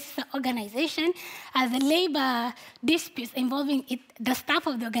predecessor organization, the labor disputes involving the staff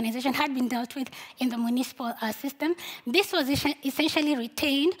of the organization had been dealt with in the municipal system. This was essentially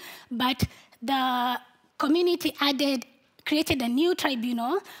retained, but the community created a new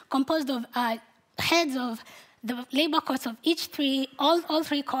tribunal composed of heads of the labor courts of all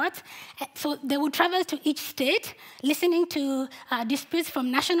three courts. So they would travel to each state, listening to disputes from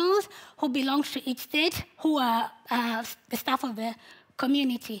nationals who belonged to each state, who are the staff of the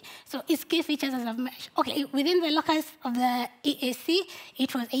community. So its key features, as I've mentioned, okay, within the locus of the EAC,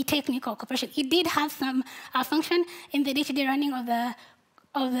 it was a technical corporation. It did have some function in the day-to-day running of the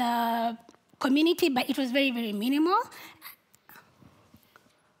community, but it was very, very minimal.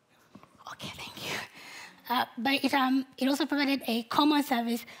 Okay, thank you. But it also provided a common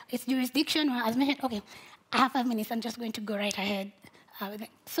service. Its jurisdiction, as mentioned, okay, I have 5 minutes. I'm just going to go right ahead with it.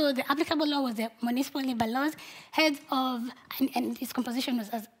 So the applicable law was the municipal labor laws, heads of, and its composition was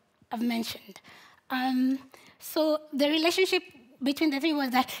as I've mentioned. So the relationship between the three was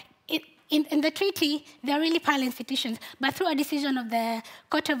that in the treaty, there are really parallel institutions, but through a decision of the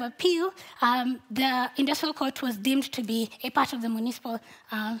Court of Appeal, the industrial court was deemed to be a part of the municipal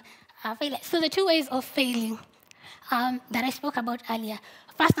So the two ways of failing that I spoke about earlier.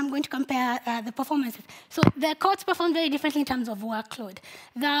 First, I'm going to compare the performances. So the courts performed very differently in terms of workload.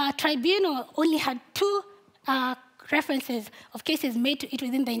 The tribunal only had 2 references of cases made to it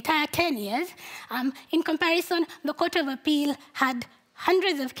within the entire 10 years. In comparison, the Court of Appeal had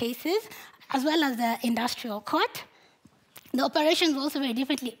hundreds of cases, as well as the industrial court. The operations were also very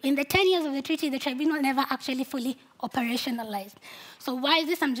differently. In the 10 years of the treaty, the tribunal never actually fully operationalized. So why is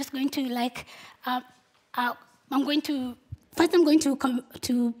this? I'm just going to First,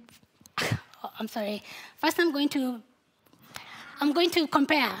 I'm going to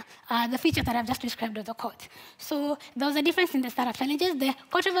compare the features that I've just described of the court. So there was a difference in the startup challenges. The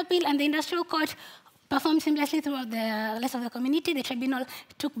Court of Appeal and the Industrial Court performed seamlessly throughout the rest of the community. The tribunal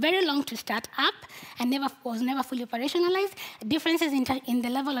took very long to start up and was never fully operationalized. Differences in the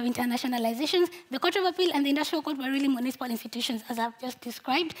level of internationalizations. The Court of Appeal and the Industrial Court were really municipal institutions, as I've just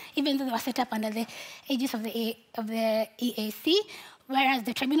described, even though they were set up under the aegis of the EAC, whereas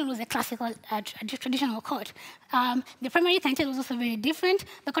the tribunal was a classical, traditional court. The primary clientele was also very different.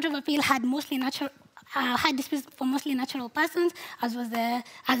 The Court of Appeal had had disputes for mostly natural persons, as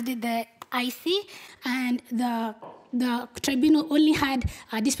did the IC, and the tribunal only had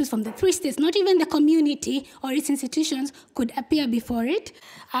disputes from the 3 states. Not even the community or its institutions could appear before it.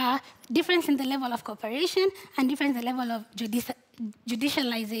 Difference in the level of cooperation and difference in the level of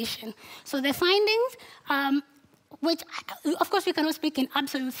judicialization. So the findings, which, of course, we cannot speak in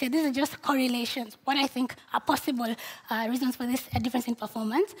absolutes here. These are just correlations, what I think are possible reasons for this difference in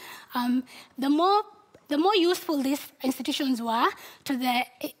performance. The more useful these institutions were to the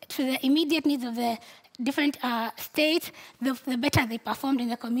immediate needs of the different states, the better they performed in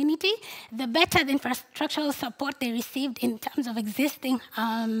the community, the better the infrastructural support they received in terms of existing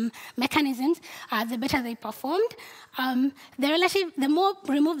mechanisms, the better they performed. The more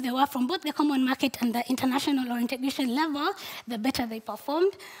removed they were from both the common market and the international or integration level, the better they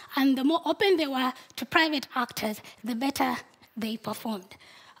performed. And the more open they were to private actors, the better they performed.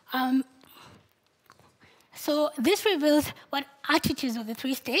 So this reveals what attitudes of the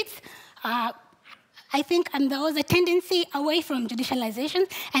three states. I think there was a tendency away from judicialization,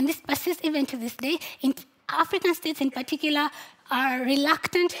 and this persists even to this day. African states in particular are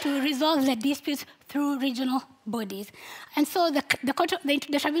reluctant to resolve their disputes through regional bodies. And so the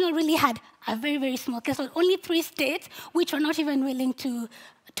tribunal really had a very, very small case. So only 3 states which were not even willing to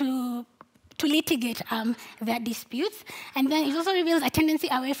litigate their disputes. And then it also reveals a tendency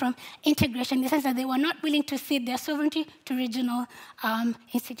away from integration, in the sense that they were not willing to cede their sovereignty to regional to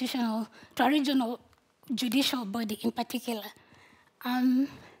a regional judicial body in particular.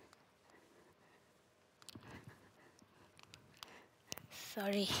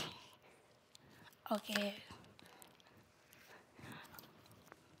 Sorry. Okay.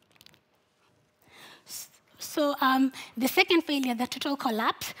 So the second failure, the total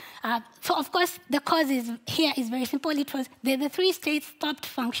collapse. So of course, the cause here is very simple. It was the 3 states stopped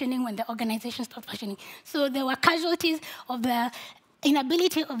functioning when the organization stopped functioning. So there were casualties of the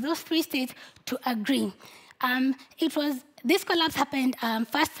inability of those 3 states to agree. This collapse happened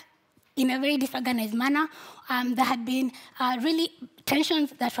first in a very disorganized manner. There had been really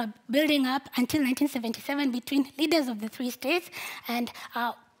tensions that were building up until 1977 between leaders of the 3 states. And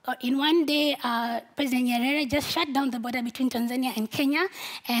in one day, President Nyerere just shut down the border between Tanzania and Kenya,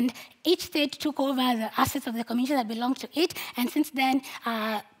 and each state took over the assets of the community that belonged to it. And since then,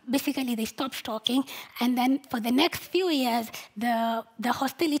 basically, they stopped talking. And then for the next few years, the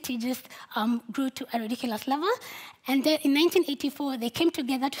hostility just grew to a ridiculous level. And then in 1984, they came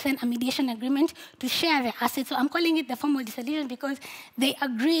together to sign a mediation agreement to share the assets. So I'm calling it the formal dissolution because they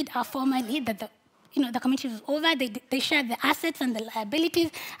agreed formally that the community was over. They shared the assets and the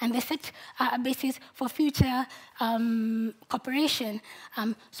liabilities, and they set a basis for future cooperation.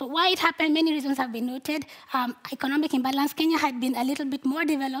 So why it happened, many reasons have been noted. Economic imbalance. Kenya had been a little bit more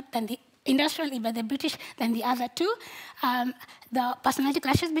developed than industrially by the British than the other 2. The personality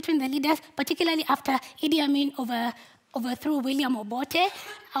clashes between the leaders, particularly after Idi Amin overthrew William Obote,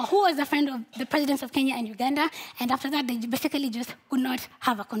 who was a friend of the presidents of Kenya and Uganda. And after that, they basically just could not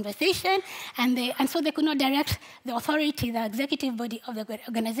have a conversation. And so they could not direct the authority, the executive body of the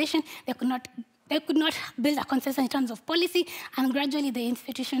organization. They could not build a consensus in terms of policy. And gradually, the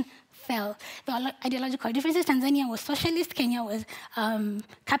institution fell. There were ideological differences. Tanzania was socialist. Kenya was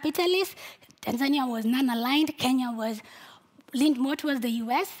capitalist. Tanzania was non-aligned. Kenya leaned more towards the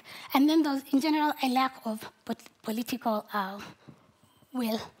US. And then there was, in general, a lack of political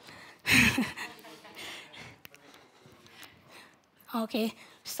will. Okay,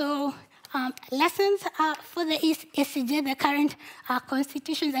 so lessons for the ICSID, the current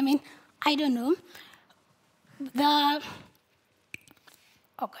constitutions. I mean, I don't know.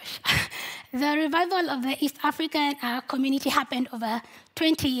 The revival of the East African community happened over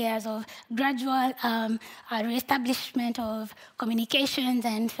 20 years of gradual reestablishment of communications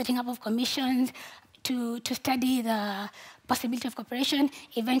and setting up of commissions to study the possibility of cooperation.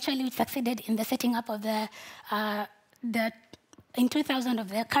 Eventually, it succeeded in the setting up of in 2000 of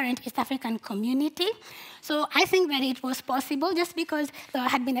the current East African community. So I think that it was possible just because there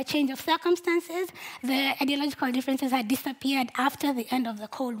had been a change of circumstances. The ideological differences had disappeared after the end of the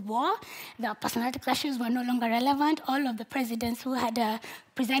Cold War. The personality clashes were no longer relevant. All of the presidents who had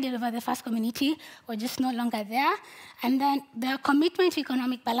presided over the first community were just no longer there. And then the commitment to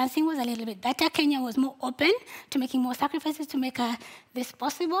economic balancing was a little bit better. Kenya was more open to making more sacrifices to make this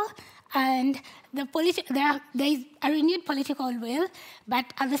possible. And there is a renewed political will, but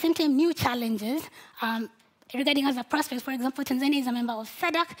at the same time, new challenges regarding other prospects. For example, Tanzania is a member of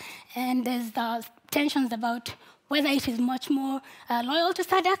SADC, and there's tensions about whether it is much more loyal to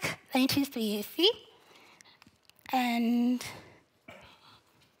SADC than it is to EAC. And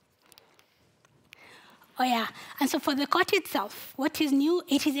and so for the court itself, what is new?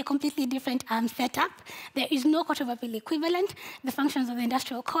 It is a completely different setup. There is no court of appeal equivalent. The functions of the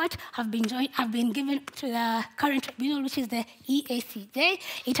industrial court have been given to the current tribunal, which is the EACJ.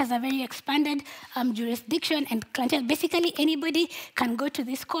 It has a very expanded jurisdiction and clientele. Basically, anybody can go to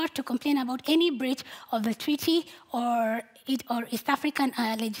this court to complain about any breach of the treaty or East African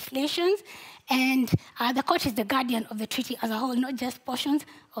legislations. And the court is the guardian of the treaty as a whole, not just portions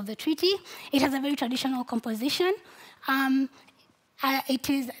of the treaty. It has a very traditional composition.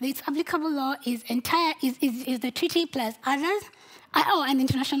 its applicable law is the treaty plus others, and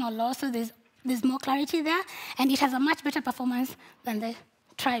international law. So there's more clarity there, and it has a much better performance than the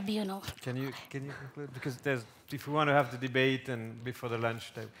tribunal. Can you conclude? Because if we want to have the debate and before the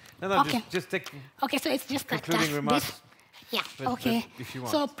lunch time. No, okay. just take. Okay, so it's just concluding remarks. Yeah. But okay. If you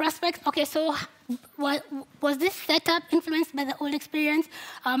want. So prospects. Okay. So was this setup influenced by the old experience?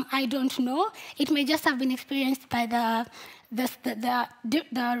 I don't know. It may just have been experienced by the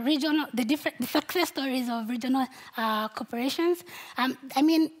regional, the success stories of regional corporations. I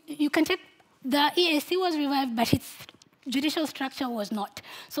mean, you can take the EAC was revived, but its judicial structure was not.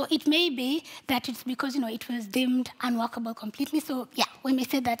 So it may be that it's because it was deemed unworkable completely. So yeah, we may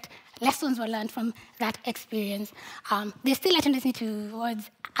say that lessons were learned from that experience. There's still a tendency towards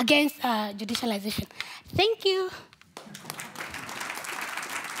against judicialization. Thank you.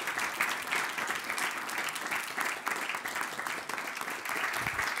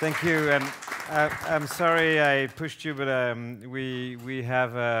 Thank you. I'm sorry I pushed you, but we're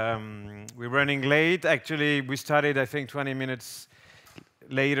running late. Actually, we started I think 20 minutes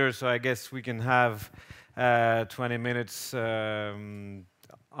later, so I guess we can have 20 minutes on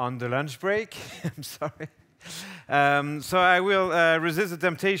the lunch break. I'm sorry. So I will resist the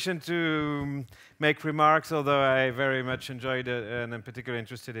temptation to make remarks, although I very much enjoyed it, and I'm particularly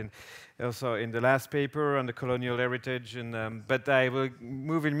interested in also in the last paper on the colonial heritage. And but I will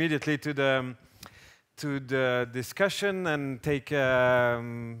move immediately to the discussion and take 4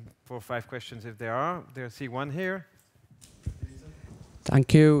 or 5 questions if there are. I see one here.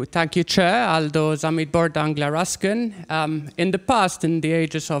 Thank you, Chair. Aldo Zamid Bordangla Raskin. In the past, in the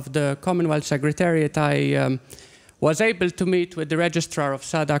ages of the Commonwealth Secretariat, I was able to meet with the registrar of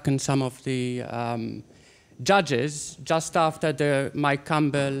SADC and some of the judges just after the Mike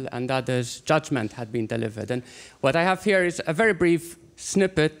Campbell and others' judgment had been delivered. And what I have here is a very brief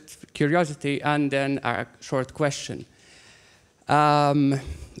snippet, curiosity, and then a short question.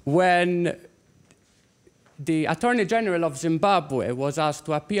 When the Attorney General of Zimbabwe was asked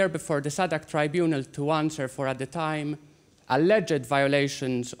to appear before the SADC tribunal to answer for, at the time, alleged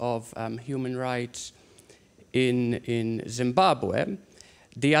violations of human rights in Zimbabwe,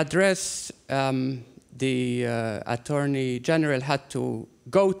 the address the Attorney General had to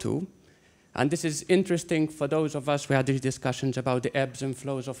go to, and this is interesting for those of us who had these discussions about the ebbs and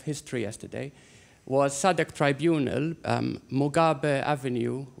flows of history yesterday, was SADC Tribunal, Mugabe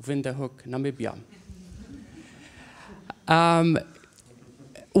Avenue, Windhoek, Namibia.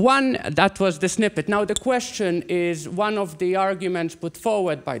 That was the snippet. Now the question is, one of the arguments put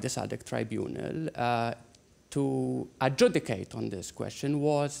forward by the SADC Tribunal to adjudicate on this question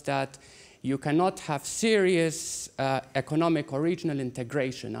was that you cannot have serious economic or regional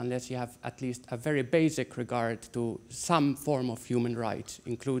integration unless you have at least a very basic regard to some form of human rights,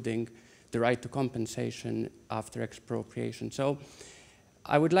 including the right to compensation after expropriation. So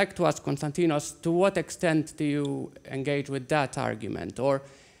I would like to ask Konstantinos, to what extent do you engage with that argument? Or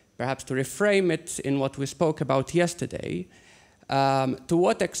perhaps to reframe it in what we spoke about yesterday, to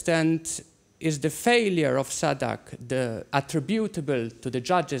what extent is the failure of SADC attributable to the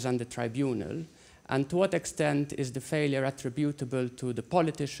judges and the tribunal, and to what extent is the failure attributable to the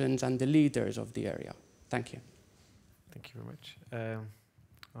politicians and the leaders of the area? Thank you. Thank you very much.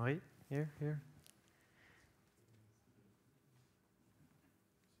 Henri, here.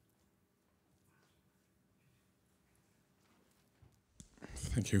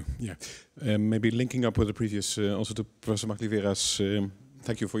 Thank you. Yeah, maybe linking up with the previous, also to Professor Maklivera's.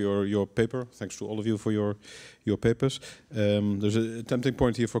 Thank you for your paper. Thanks to all of you for your papers. There's a tempting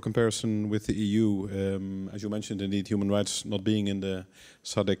point here for comparison with the EU. As you mentioned, indeed, human rights not being in the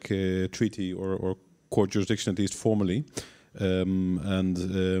SADC treaty or court jurisdiction, at least formally, and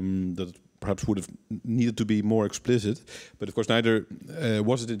that perhaps would have needed to be more explicit. But of course, neither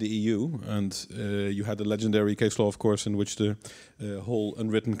was it in the EU. And you had the legendary case law, of course, in which the whole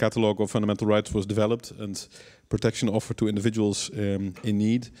unwritten catalogue of fundamental rights was developed and protection offered to individuals in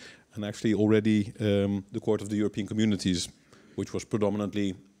need. And actually already the Court of the European Communities, which was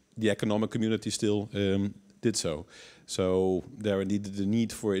predominantly the economic community, still did so. So there indeed the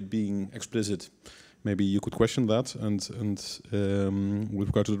need for it being explicit. Maybe you could question that, and with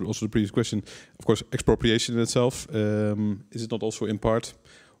regard to also the previous question, of course, expropriation in itself, is it not also in part,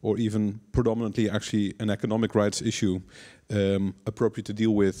 or even predominantly actually an economic rights issue, appropriate to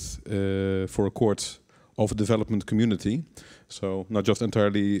deal with for a court of a development community? So not just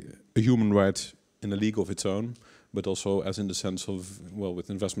entirely a human right in a league of its own, but also as in the sense of, well, with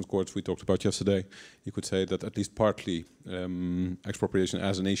investment courts we talked about yesterday, you could say that at least partly expropriation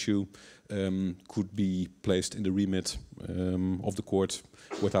as an issue could be placed in the remit of the court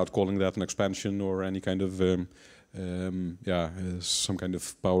without calling that an expansion or any kind of some kind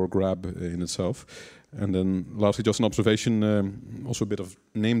of power grab in itself. And then lastly, just an observation, also a bit of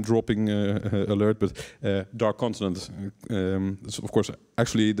name-dropping alert, but Dark Continent is of course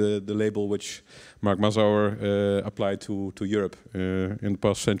actually the label which Mark Mazauer applied to Europe in the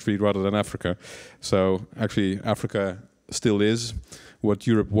past century rather than Africa. So actually Africa still is what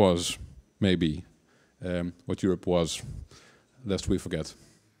Europe was, maybe, what Europe was, lest we forget.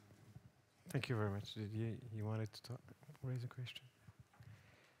 Thank you very much. Did you wanted to raise a question?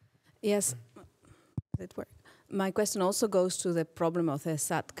 Yes. It work. My question also goes to the problem of the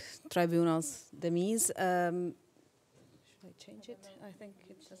SADC tribunals, the MES. Should I change it? I think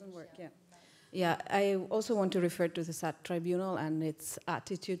it doesn't work. Yeah. Yeah. I also want to refer to the SADC tribunal and its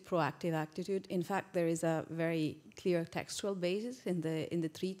attitude, proactive attitude. In fact, there is a very clear textual basis in the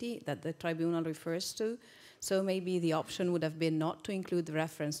treaty that the tribunal refers to. So maybe the option would have been not to include the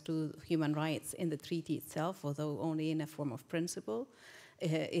reference to human rights in the treaty itself, although only in a form of principle.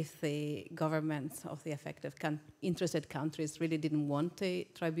 If the governments of the affected interested countries really didn't want the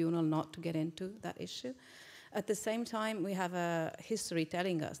tribunal not to get into that issue. At the same time, we have a history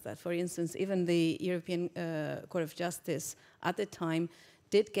telling us that, for instance, even the European Court of Justice at the time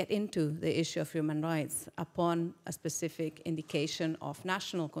did get into the issue of human rights upon a specific indication of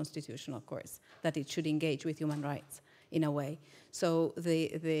national constitutional courts, that it should engage with human rights in a way. So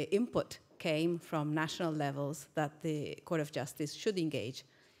the input came from national levels that the Court of Justice should engage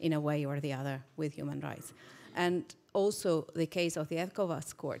in a way or the other with human rights. And also the case of the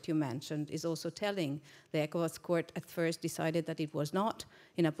ECOWAS court you mentioned is also telling. The ECOWAS court at first decided that it was not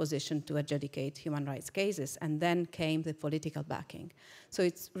in a position to adjudicate human rights cases, and then came the political backing. So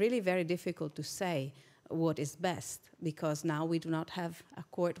it's really very difficult to say what is best, because now we do not have a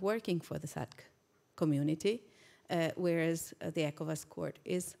court working for the SADC community. Whereas the ECOWAS court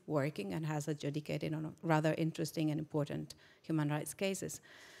is working and has adjudicated on rather interesting and important human rights cases.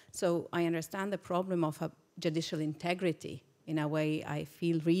 So I understand the problem of a judicial integrity. In a way, I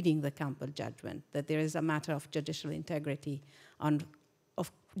feel reading the Campbell judgment, that there is a matter of judicial integrity,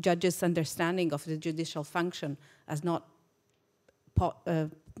 of judges' understanding of the judicial function as not,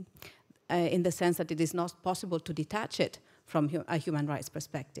 in the sense that it is not possible to detach it from a human rights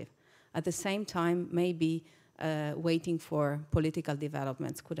perspective. At the same time, maybe waiting for political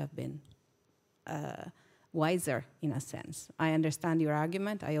developments could have been wiser in a sense. I understand your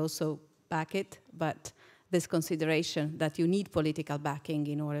argument, I also back it, but this consideration that you need political backing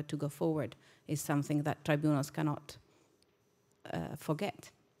in order to go forward is something that tribunals cannot forget.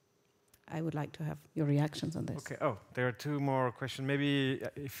 I would like to have your reactions on this. Okay, oh, there are two more questions. Maybe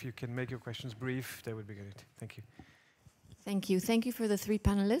if you can make your questions brief, that would be great. Thank you. Thank you. Thank you for the three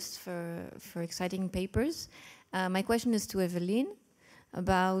panelists for exciting papers. My question is to Evelyn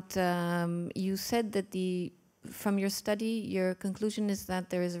about, you said that from your study, your conclusion is that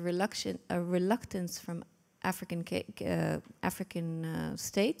there is a reluctance from African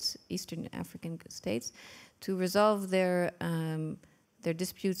states, Eastern African states, to resolve their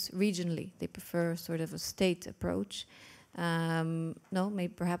disputes regionally. They prefer sort of a state approach. No,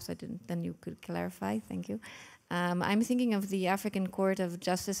 maybe perhaps I didn't, then you could clarify, thank you. I'm thinking of the African Court of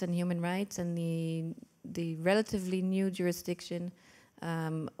Justice and Human Rights and the relatively new jurisdiction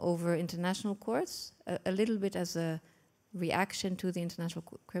over international courts, a little bit as a reaction to the International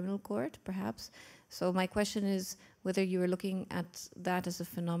Criminal Court, perhaps. So my question is whether you were looking at that as a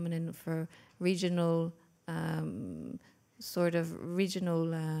phenomenon for regional, the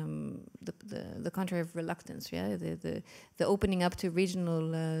contrary of reluctance, yeah, the opening up to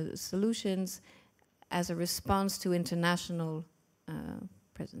regional solutions as a response to international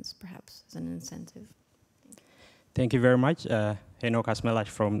presence, perhaps, as an incentive. Thank you very much. Henok Asmelach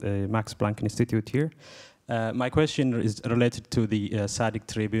from the Max Planck Institute here. My question is related to the SADC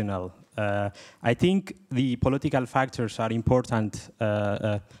tribunal. I think the political factors are important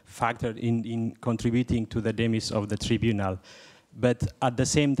factor in contributing to the demise of the tribunal. But at the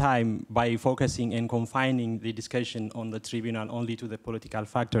same time, by focusing and confining the discussion on the tribunal only to the political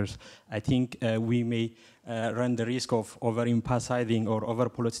factors, I think we may run the risk of over-emphasizing or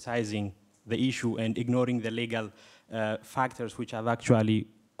over-politicizing the issue and ignoring the legal factors which have actually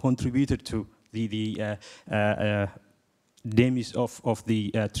contributed to the demise of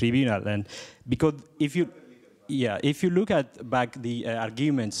the tribunal. And because if you look at back the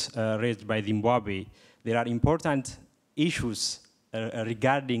arguments raised by Zimbabwe, there are important issues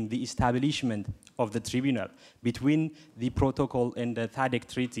regarding the establishment of the tribunal between the protocol and the thematic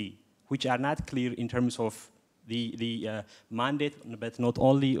treaty, which are not clear in terms of the mandate, but not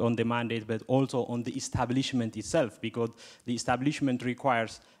only on the mandate, but also on the establishment itself, because the establishment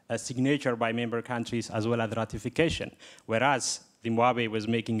requires a signature by member countries as well as ratification, whereas Zimbabwe was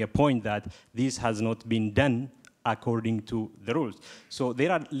making a point that this has not been done according to the rules. So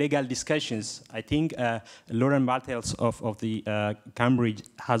there are legal discussions. I think Lauren Bartels of the Cambridge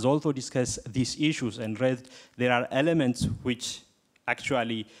has also discussed these issues and read there are elements which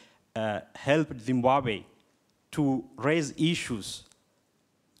actually helped Zimbabwe to raise issues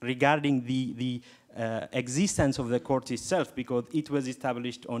regarding the existence of the court itself, because it was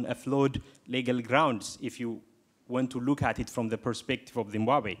established on a flawed legal grounds, if you want to look at it from the perspective of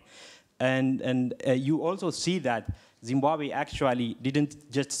Zimbabwe. And you also see that Zimbabwe actually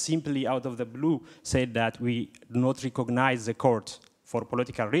didn't just simply out of the blue say that we do not recognize the court for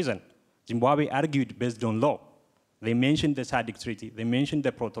political reason. Zimbabwe argued based on law. They mentioned the SADC treaty, they mentioned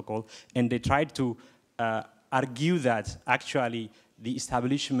the protocol, and they tried to argue that actually the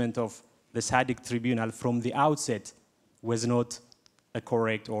establishment of the SADC tribunal from the outset was not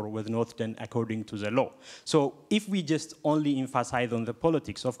correct or was not done according to the law. So if we just only emphasize on the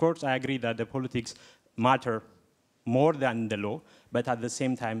politics, of course I agree that the politics matter more than the law, but at the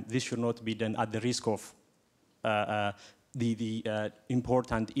same time this should not be done at the risk of the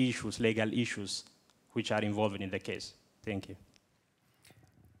important issues, legal issues, which are involved in the case. Thank you.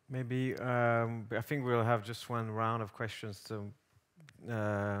 Maybe, I think we'll have just one round of questions, so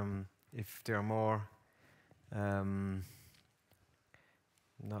if there are more.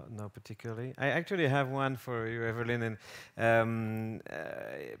 No, particularly. I actually have one for you, Evelyn, and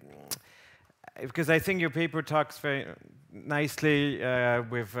because I think your paper talks very nicely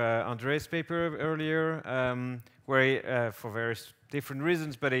with Andre's paper earlier, where for various different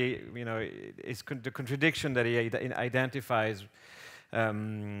reasons, but it's the contradiction that he identifies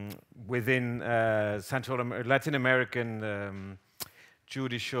within Latin American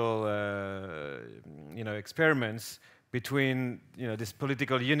judicial experiments between this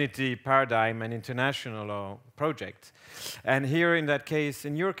political unity paradigm and international law project. And here in that case,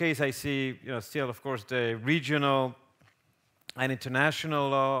 in your case, I see still, of course, the regional and international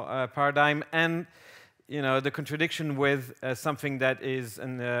law paradigm, and the contradiction with something that is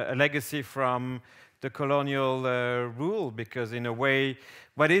a legacy from the colonial rule, because in a way,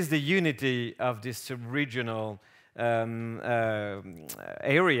 what is the unity of this regional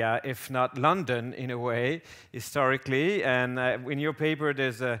area, if not London, in a way, historically? And in your paper,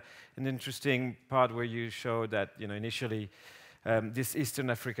 there's an interesting part where you show that initially this Eastern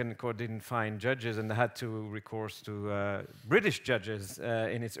African court didn't find judges and had to recourse to British judges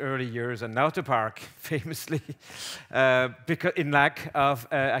in its early years, and Naughter Park, famously, because in lack of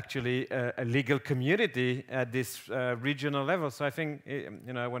actually a legal community at this regional level. So I think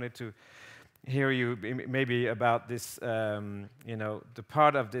I wanted to hear you maybe about this, the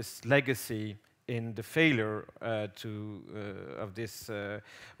part of this legacy in the failure of this,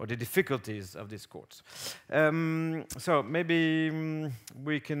 or the difficulties of these courts. So maybe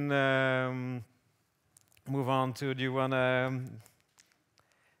we can move on to, do you want to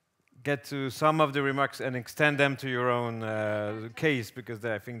get to some of the remarks and extend them to your own case, because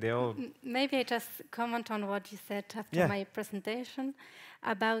I think they all... Maybe I just comment on what you said after my presentation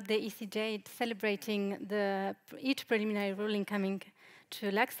about the ICSID celebrating each preliminary ruling coming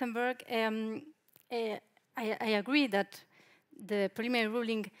to Luxembourg. I agree that the preliminary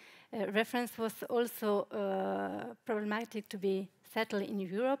ruling reference was also problematic to be settled in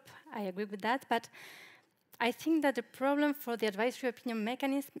Europe. I agree with that, but I think that the problem for the advisory opinion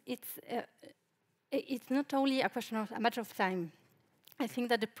mechanism, it's not only a question of a matter of time. I think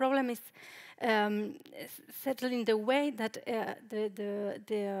that the problem is settled in the way that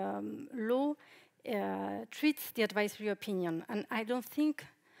the law treats the advisory opinion, and I don't think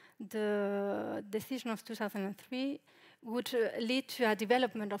the decision of 2003 would lead to a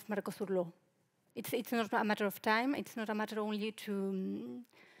development of Mercosur law. It's not a matter of time. It's not a matter only to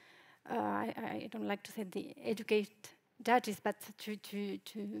I don't like to say educate judges, but to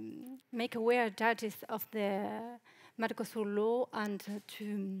make aware judges of the Mercosur law and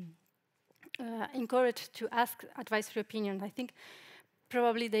to encourage to ask advisory opinion. I think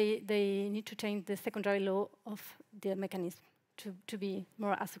probably they need to change the secondary law of the mechanism to be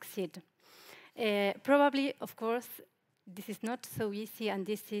more a succeed. Probably, of course, this is not so easy, and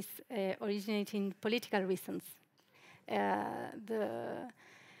this is originating political reasons.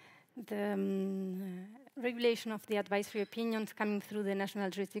 The regulation of the advisory opinions coming through the national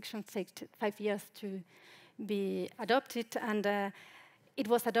jurisdiction takes 5 years to be adopted, and it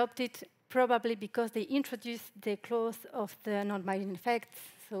was adopted probably because they introduced the clause of the non-binding effects.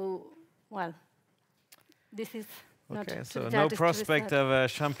 So, well, this is not okay, to so the no judges to prospect decide.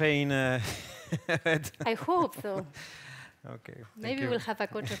 of champagne. I hope so. Okay. Maybe we'll have a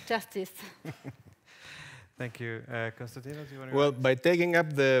court of justice. Thank you. Konstantinos, do you want to Well, by taking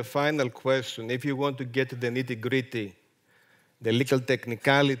up the final question, if you want to get to the nitty-gritty, the legal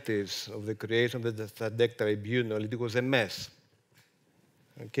technicalities of the creation of the SADC tribunal, it was a mess.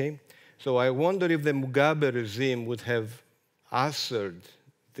 Okay? So I wonder if the Mugabe regime would have answered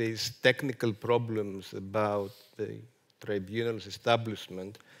these technical problems about the tribunal's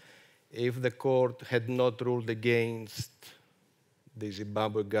establishment if the court had not ruled against the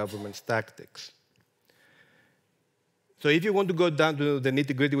Zimbabwe government's tactics. So if you want to go down to the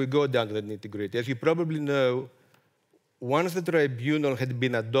nitty-gritty, we go down to the nitty-gritty. As you probably know, once the tribunal had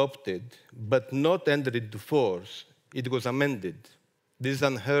been adopted but not entered into force, it was amended. This is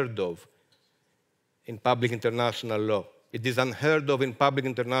unheard of in public international law. It is unheard of in public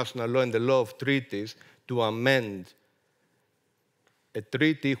international law and the law of treaties to amend a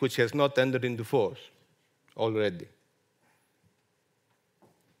treaty which has not entered into force already.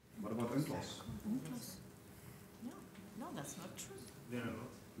 What about UNCLOS? No, that's not true.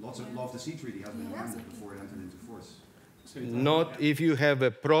 Lots of Law of the Sea Treaty has been amended before it entered into force. Not if you have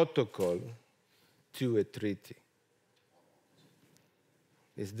a protocol to a treaty.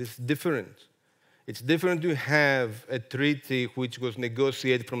 Is this different? It's different to have a treaty which was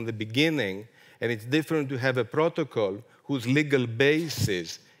negotiated from the beginning, and it's different to have a protocol whose legal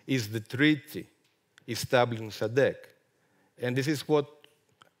basis is the treaty established in SADC. And this is what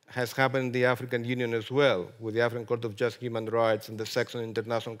has happened in the African Union as well, with the African Court of Just Human Rights and the section on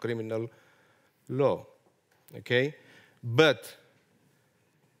international criminal law. Okay? But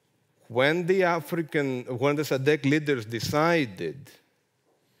when the SADC leaders decided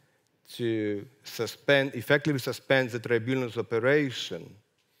to effectively suspend the tribunal's operation,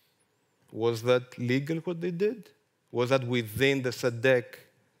 was that legal what they did? Was that within the SADC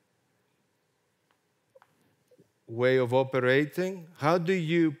way of operating? How do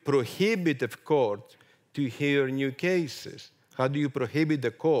you prohibit a court to hear new cases? How do you prohibit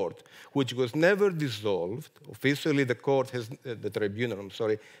a court which was never dissolved? Officially, the tribunal,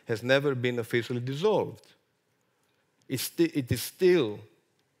 has never been officially dissolved. It is still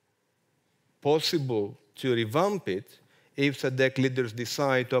possible to revamp it if SADC leaders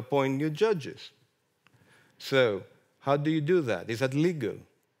decide to appoint new judges. So, how do you do that? Is that legal?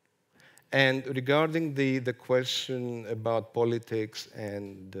 And regarding the question about politics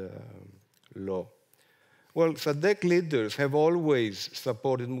and law, well, SADC leaders have always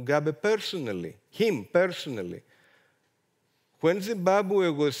supported Mugabe personally, him personally. When Zimbabwe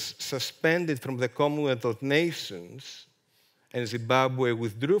was suspended from the Commonwealth of Nations, and Zimbabwe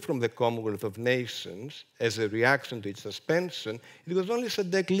withdrew from the Commonwealth of Nations as a reaction to its suspension, it was only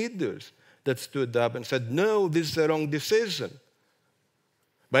SADC leaders that stood up and said, no, this is a wrong decision.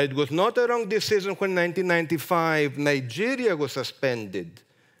 But it was not a wrong decision when in 1995 Nigeria was suspended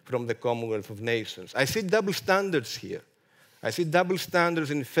from the Commonwealth of Nations. I see double standards here. I see double standards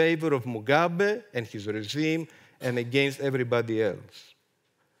in favor of Mugabe and his regime and against everybody else.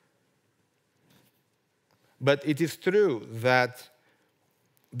 But it is true that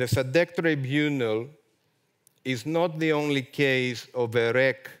the SADC tribunal is not the only case of a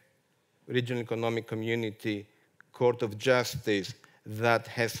REC, Regional Economic Community, Court of Justice, that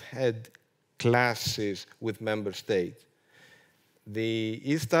has had clashes with member states. The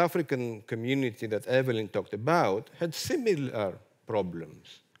East African community that Evelyn talked about had similar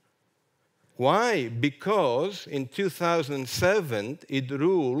problems. Why? Because in 2007, it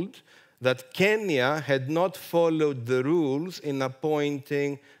ruled that Kenya had not followed the rules in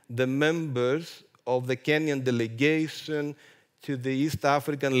appointing the members of the Kenyan delegation to the East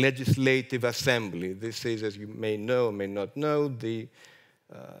African Legislative Assembly. This is, as you may know or may not know, the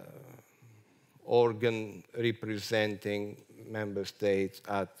organ representing member states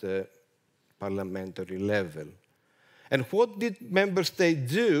at the parliamentary level. And what did member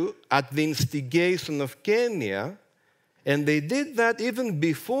states do at the instigation of Kenya? And they did that even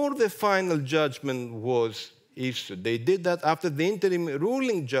before the final judgment was issued. They did that after the interim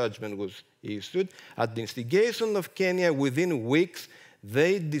ruling judgment was issued. At the instigation of Kenya, within weeks,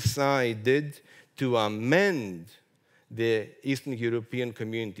 they decided to amend the Eastern European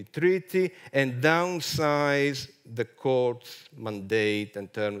Community Treaty and downsize the court's mandate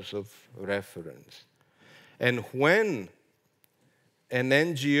and terms of reference. And when an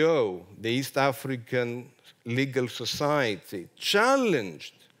NGO, the East African Legal Society,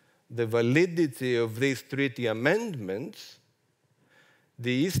 challenged the validity of these treaty amendments,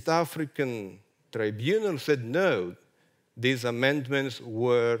 The East African Tribunal said no, these amendments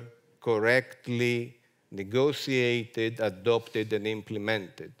were correctly negotiated, adopted, and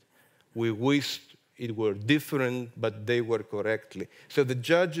implemented. We wished it were different, but they were correctly. So the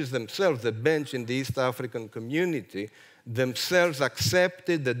judges themselves, the bench in the East African community, themselves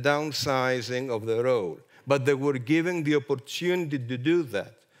accepted the downsizing of the role, but they were given the opportunity to do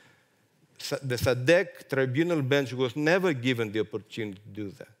that. The SADC tribunal bench was never given the opportunity to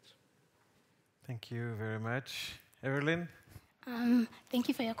do that. Thank you very much. Evelyn? Thank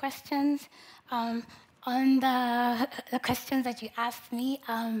you for your questions. On the questions that you asked me,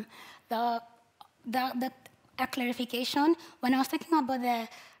 a clarification, when I was talking about the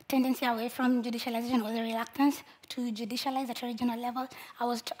tendency away from judicialization or the reluctance to judicialize at a regional level, I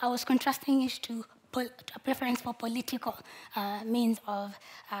was contrasting it to a preference for political means of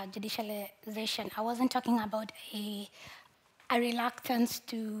judicialization. I wasn't talking about a reluctance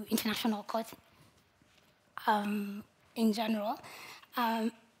to international courts in general.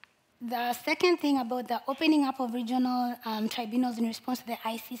 The second thing about the opening up of regional tribunals in response to the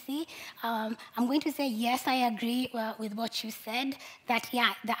ICC, I'm going to say yes, I agree with what you said, that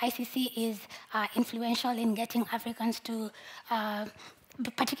yeah, the ICC is influential in getting Africans to,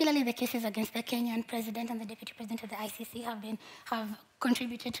 particularly the cases against the Kenyan president and the deputy president of the ICC have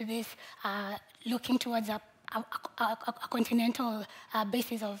contributed to this, looking towards a continental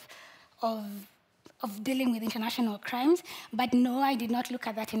basis of dealing with international crimes. But no, I did not look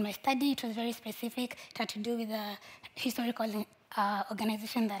at that in my study. It was very specific. It had to do with the historical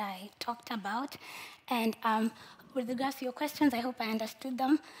organization that I talked about. And with regards to your questions, I hope I understood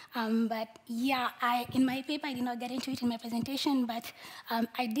them. But yeah, in my paper, I did not get into it in my presentation, but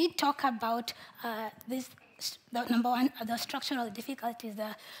I did talk about number one, the structural difficulties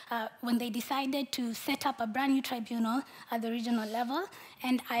when they decided to set up a brand new tribunal at the regional level.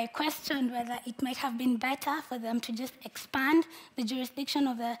 And I questioned whether it might have been better for them to just expand the jurisdiction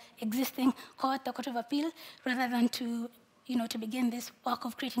of the existing court, the Court of Appeal, rather than to begin this work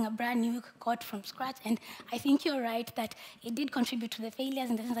of creating a brand new court from scratch. And I think you're right that it did contribute to the failures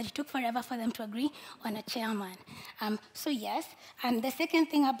in the sense that it took forever for them to agree on a chairman. So yes, and the second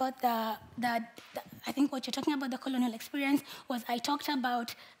thing about I think what you're talking about, the colonial experience, was I talked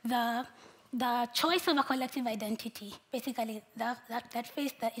about the choice of a collective identity, basically that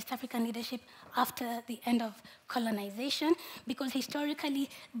faced the East African leadership after the end of colonization, because historically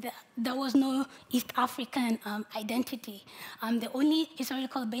there was no East African identity. The only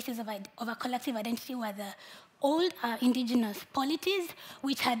historical basis of a collective identity were the old indigenous polities,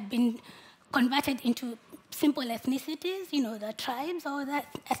 which had been converted into simple ethnicities, the tribes or the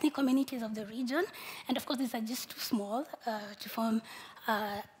ethnic communities of the region. And of course, these are just too small to form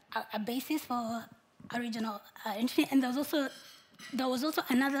a basis for a regional identity. And there was also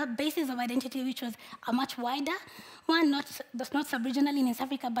another basis of identity, which was a much wider one, not sub-regionally in East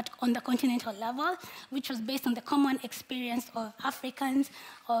Africa, but on the continental level, which was based on the common experience of Africans,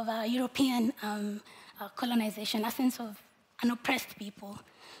 of European colonization, a sense of an oppressed people.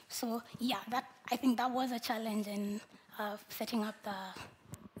 So yeah, I think that was a challenge in setting up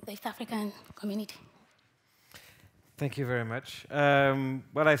the East African community. Thank you very much.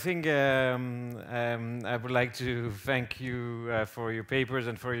 Well, I think I would like to thank you for your papers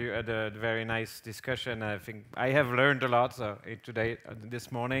and for the very nice discussion. I think I have learned a lot today,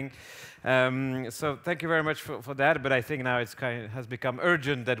 this morning. So thank you very much for that. But I think now it has become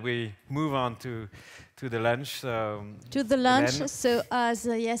urgent that we move on to the lunch. So to the lunch. So as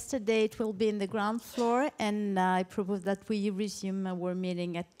yesterday, it will be in the ground floor, and I propose that we resume our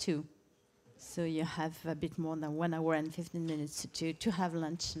meeting at 2. So you have a bit more than 1 hour and 15 minutes to have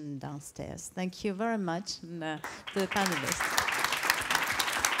lunch downstairs. Thank you very much, and the panelists.